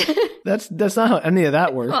ground. That's not how any of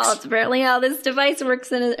that works. Well, it's apparently how this device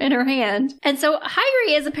works in her hand. And so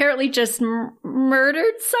Hyrie has apparently just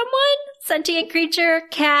murdered someone. Sentient creature,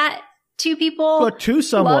 cat, 2 people. But 2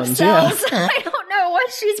 someones, love cells. yeah. I don't know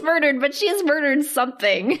what she's murdered, but she has murdered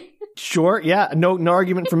something. Sure, yeah, no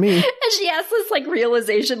argument for me. And she has this like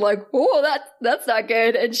realization, like, oh, that's not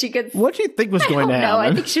good. And she gets. What do you think was going to happen? No,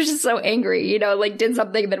 I think she was just so angry, like did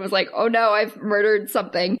something that was like, oh no, I've murdered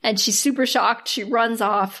something. And she's super shocked. She runs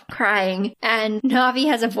off crying. And Navi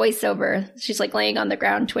has a voiceover. She's like laying on the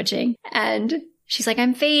ground twitching. And she's like,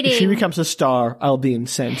 I'm fading. If she becomes a star, I'll be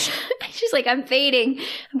incensed. She's like, I'm fading.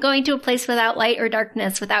 I'm going to a place without light or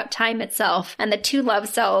darkness, without time itself. And the 2 love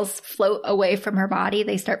cells float away from her body.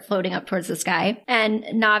 They start floating up towards the sky. And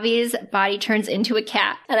Navi's body turns into a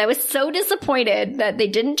cat. And I was so disappointed that they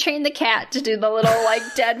didn't train the cat to do the little like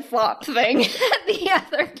dead flop thing that the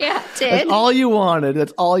other cat did. That's all you wanted.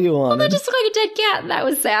 That's all you wanted. Well, that just looked like a dead cat. And that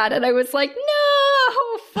was sad. And I was like,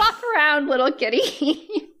 no, flop around, little kitty.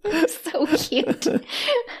 So cute.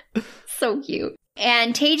 So cute.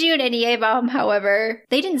 And Taejun and Yebeom, however,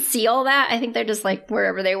 they didn't see all that. I think they're just like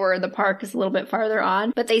wherever they were in the park is a little bit farther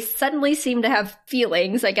on. But they suddenly seem to have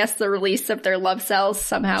feelings. I guess the release of their love cells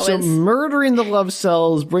somehow so is... murdering the love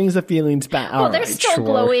cells brings the feelings back. Well, they're still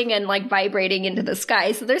glowing and like vibrating into the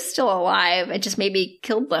sky, so they're still alive. It just maybe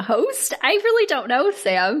killed the host? I really don't know,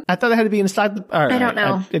 Sam. I thought it had to be inside the... All right, I don't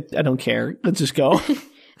know. I don't care. Let's just go.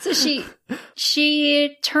 So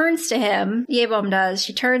she turns to him, Yebeom does.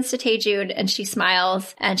 She turns to Taejun and she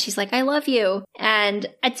smiles and she's like, I love you. And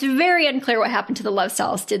it's very unclear what happened to the love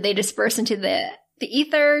cells. Did they disperse into the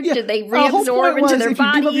ether? Yeah. Did they reabsorb into their bodies? If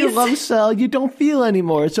you give up your love cell, you don't feel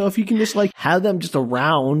anymore. So if you can just like have them just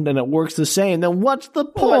around and it works the same, then what's the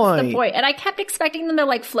point? What's the point? And I kept expecting them to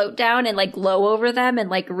like float down and like glow over them and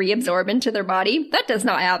like reabsorb into their body. That does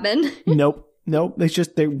not happen. Nope, it's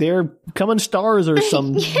just they're becoming stars or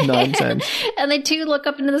some nonsense. And they 2 look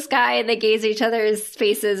up into the sky and they gaze at each other's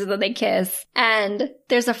faces and then they kiss. And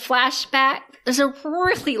there's a flashback. There's a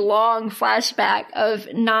really long flashback of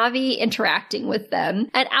Navi interacting with them.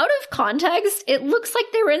 And out of context, it looks like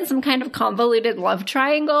they were in some kind of convoluted love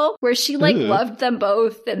triangle where she like loved them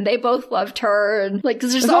both and they both loved her. And like,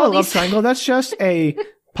 cause there's all not a these love triangle. That's just a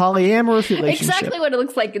polyamorous relationship. Exactly what it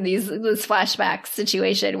looks like in this flashback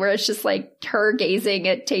situation where it's just like her gazing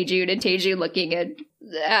at Taejun and Taejun looking at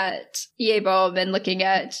Yebeom and looking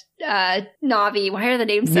at Navi. Why are the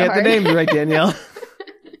names so hard? Yeah, the names are right, Danielle.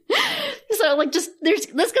 So like just there's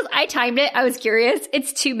this because I timed it. I was curious.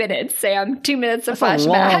 It's 2 minutes, Sam. 2 minutes of That's flashback.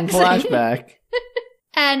 A long flashback.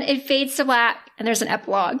 And it fades to black and there's an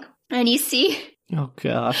epilogue. And you see oh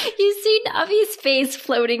gosh. You see Navi's face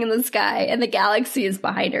floating in the sky and the galaxy is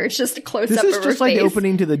behind her. It's just a close up of her face. This is just like the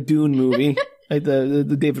opening to the Dune movie. Like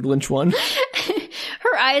the David Lynch one.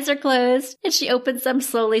 Her eyes are closed and she opens them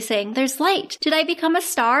slowly saying, there's light. Did I become a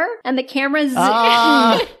star? And the camera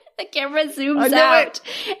the camera zooms out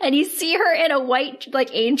and you see her in a white like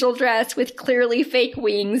angel dress with clearly fake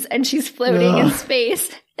wings and she's floating in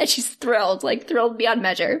space and she's thrilled beyond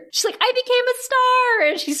measure. She's like, I became a star,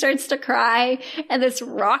 and she starts to cry and this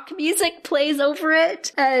rock music plays over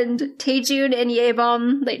it and Taejun and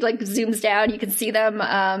Yebeom, they like zooms down, you can see them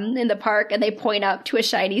in the park and they point up to a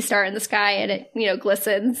shiny star in the sky and it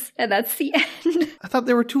glistens and that's the end. I thought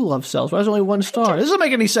there were 2 love cells. Why is there only 1 star? This doesn't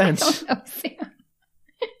make any sense. I don't know, Sam.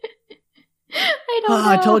 I don't know.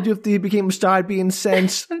 I told you if they became a star, I'd be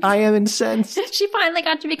incensed. I am incensed. She finally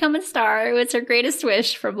got to become a star. It was her greatest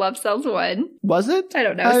wish from Love Cells 1. Was it? I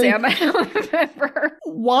don't know, Sam. I don't remember.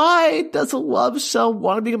 Why does a love cell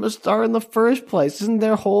want to become a star in the first place? Isn't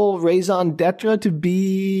their whole raison d'etre to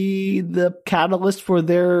be the catalyst for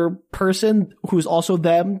their person who's also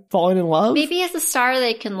them falling in love? Maybe as a star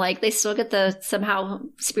they can they still get the somehow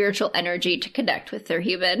spiritual energy to connect with their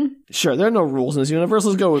human. Sure, there are no rules in this universe.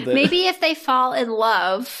 Let's go with it. Maybe if they fall in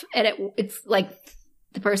love and it's like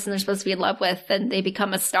the person they're supposed to be in love with, then they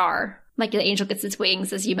become a star. Like the angel gets its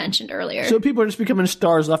wings, as you mentioned earlier. So people are just becoming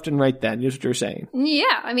stars left and right then, is what you're saying?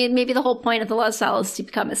 Yeah. I mean, maybe the whole point of the love cell is to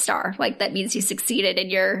become a star. Like that means you succeeded in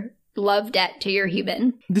your love debt to your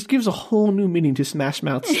human. This gives a whole new meaning to Smash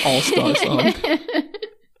Mouth's All-Star song.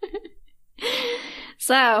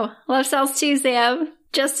 So, Love Cells 2, Sam.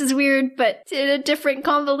 just as weird, but in a different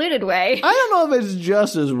convoluted way. I don't know if it's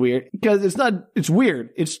just as weird, because it's weird.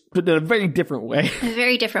 It's but in a very different way. A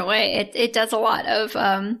very different way. It does a lot of,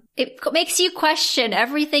 it makes you question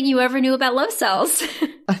everything you ever knew about love cells.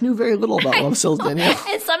 I knew very little about love cells, Danielle.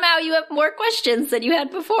 And somehow you have more questions than you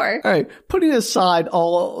had before. All right, putting aside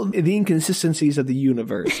all the inconsistencies of the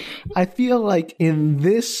universe, I feel like in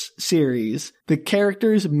this series, the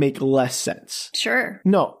characters make less sense. Sure.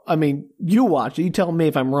 No, I mean, you watch it, you tell me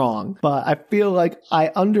if I'm wrong, but I feel like I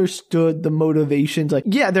understood the motivations. Like,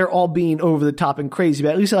 yeah, they're all being over the top and crazy,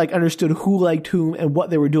 but at least I understood who liked whom and what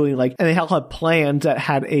they were doing. Like, and they all had plans that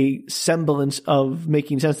had a semblance of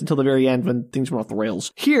making sense until the very end when things went off the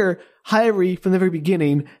rails. Here, Hyrie, from the very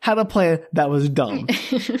beginning, had a plan that was dumb.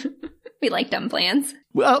 We like dumb plans.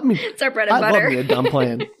 Well, I mean, It's our bread and butter. I love me a dumb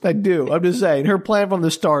plan. I do. I'm just saying, her plan from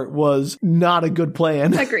the start was not a good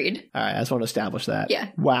plan. Agreed. All right, I just want to establish that. Yeah.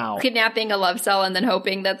 Wow. Kidnapping a love cell and then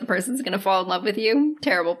hoping that the person's going to fall in love with you.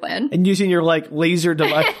 Terrible plan. And using your, like, laser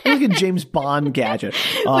device. Look at James Bond gadget.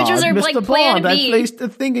 Which was her, Mr. like, Bond, plan I B. placed the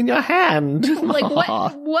thing in your hand. Like,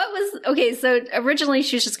 what was... Okay, so originally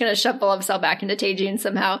she was just going to shove the love cell back into Taejin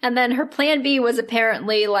somehow. And then her plan B was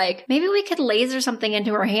apparently, like, maybe we could laser something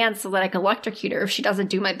into her hand so that I could electrocute her if she doesn't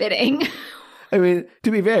do my bidding. I mean, to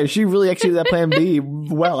be fair, she really executed that plan B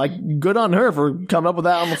well. Like, good on her for coming up with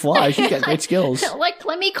that on the fly. She's got great skills. Like,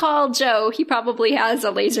 let me call Joe. He probably has a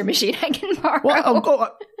laser machine I can borrow.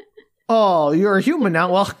 Well, oh, you're a human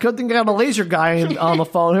now. Well, good thing I got a laser guy on the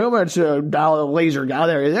phone. Who much a laser guy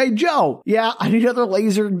there? Hey, Joe. Yeah, I need another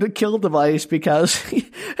laser to kill device because I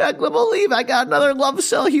can't believe I got another love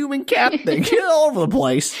cell human cat thing all over the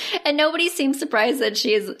place. And nobody seems surprised that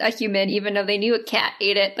she is a human, even though they knew a cat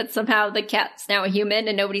ate it, but somehow the cat's now a human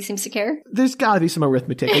and nobody seems to care. There's got to be some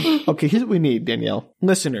arithmetic. Okay, here's what we need, Danielle.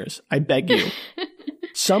 Listeners, I beg you.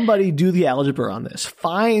 Somebody do the algebra on this.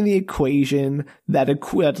 Find the equation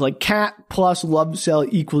that's like cat plus love cell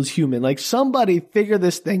equals human. Like, somebody figure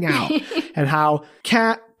this thing out. And how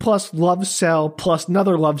cat plus love cell plus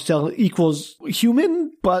another love cell equals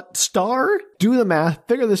human, but star? Do the math,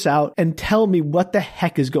 figure this out, and tell me what the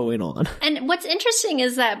heck is going on. And what's interesting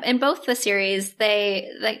is that in both the series,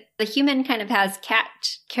 the human kind of has cat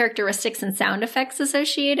characteristics and sound effects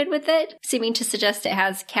associated with it, seeming to suggest it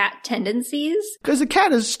has cat tendencies. Because the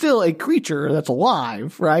cat is still a creature that's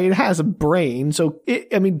alive, right? It has a brain, so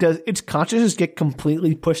does its consciousness get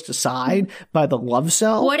completely pushed aside by the love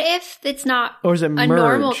cell? What if it's not or is it a merged?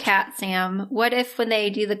 normal cat, Sam? What if when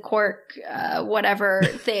they do the quark, whatever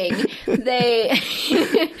thing,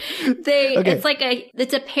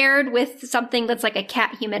 it's a paired with something that's like a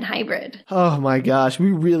cat-human hybrid. Oh my gosh,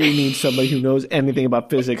 we really need somebody who knows anything about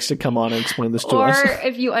physics to come on and explain this to us. Or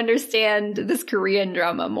if you understand this Korean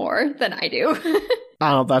drama more than I do. I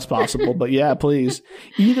don't know if that's possible, but yeah, please.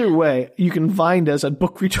 Either way, you can find us at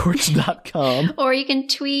bookretorts.com. Or you can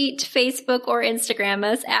tweet, Facebook, or Instagram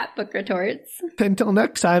us at bookretorts. Until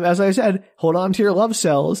next time, as I said, hold on to your love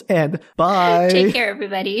cells and bye. Take care,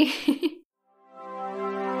 everybody.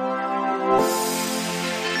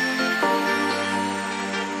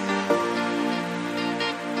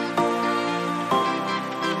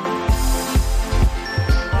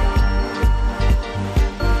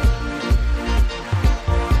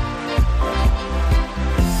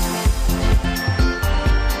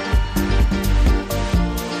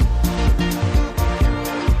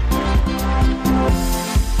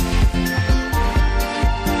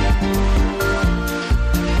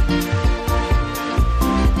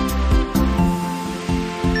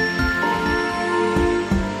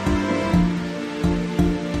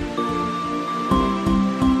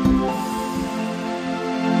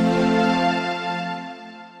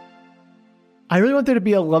 I really want there to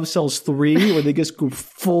be a Love Cells 3 where they just go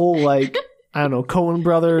full, like, I don't know, Coen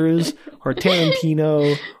Brothers or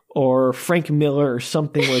Tarantino or Frank Miller or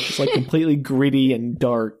something where it's just like completely gritty and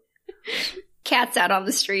dark. Cats out on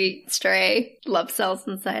the street, stray, love cells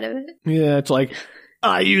inside of it. Yeah, it's like,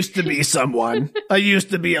 I used to be someone. I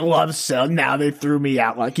used to be a love cell. Now they threw me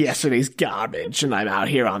out like yesterday's garbage and I'm out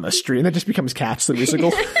here on the street. And that just becomes Cats the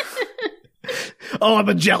musical. Oh, I'm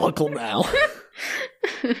a jellicle now.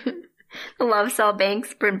 The love cell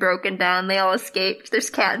bank's been broken down. They all escaped. There's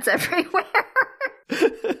cats everywhere.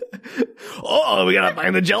 Oh, we gotta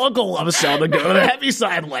find the jellicle love cell to go to the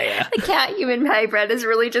Heaviside layer. The cat-human hybrid is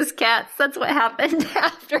really just cats. That's what happened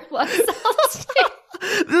after love cells.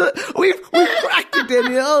 We've cracked it,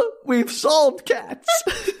 Danielle. We've solved Cats.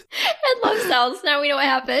 And love cells. Now we know what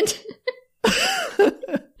happened.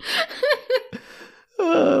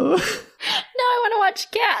 Oh. Now I want to watch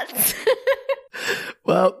Cats.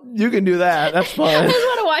 Well, you can do that. That's fine. I just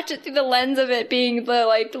want to watch it through the lens of it being the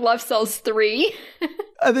like love cells 3.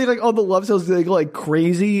 I think like all the love cells, they go like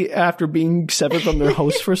crazy after being severed from their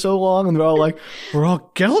host for so long, and they're all like, we're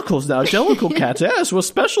all Jellicles now, Jellicle cats. Yes, we're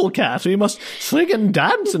special cats. We must sing and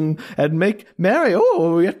dance and make merry.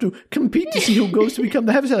 Oh, we have to compete to see who goes to become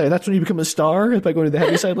the Heaviside layer. That's when you become a star, by going to the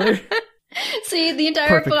Heaviside layer. See, the entire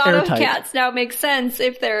Perfect, plot of airtight. cats now makes sense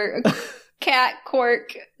if they're cat,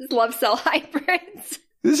 quark, love cell hybrids.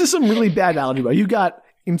 This is some really bad algebra. You got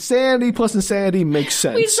insanity plus insanity makes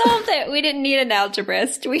sense. We solved it. We didn't need an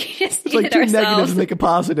algebraist. We just It's needed like two ourselves. negatives make a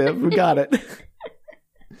positive. We got it.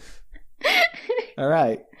 All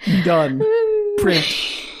right. Done. Print.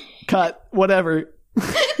 Cut. Whatever.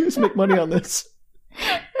 Just make money on this.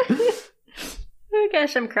 Oh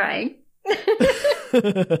gosh, I'm crying.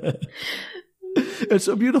 It's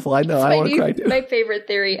so beautiful. I know. I want to cry too. My favorite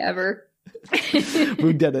theory ever.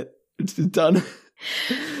 We did it. It's done.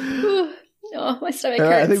 Oh, my stomach All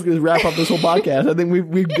right, I hurts. think we can wrap up this whole podcast. I think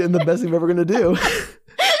we've done the best thing we're ever going to do.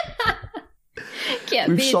 Can't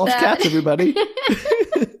We've beat solved that. cats, everybody.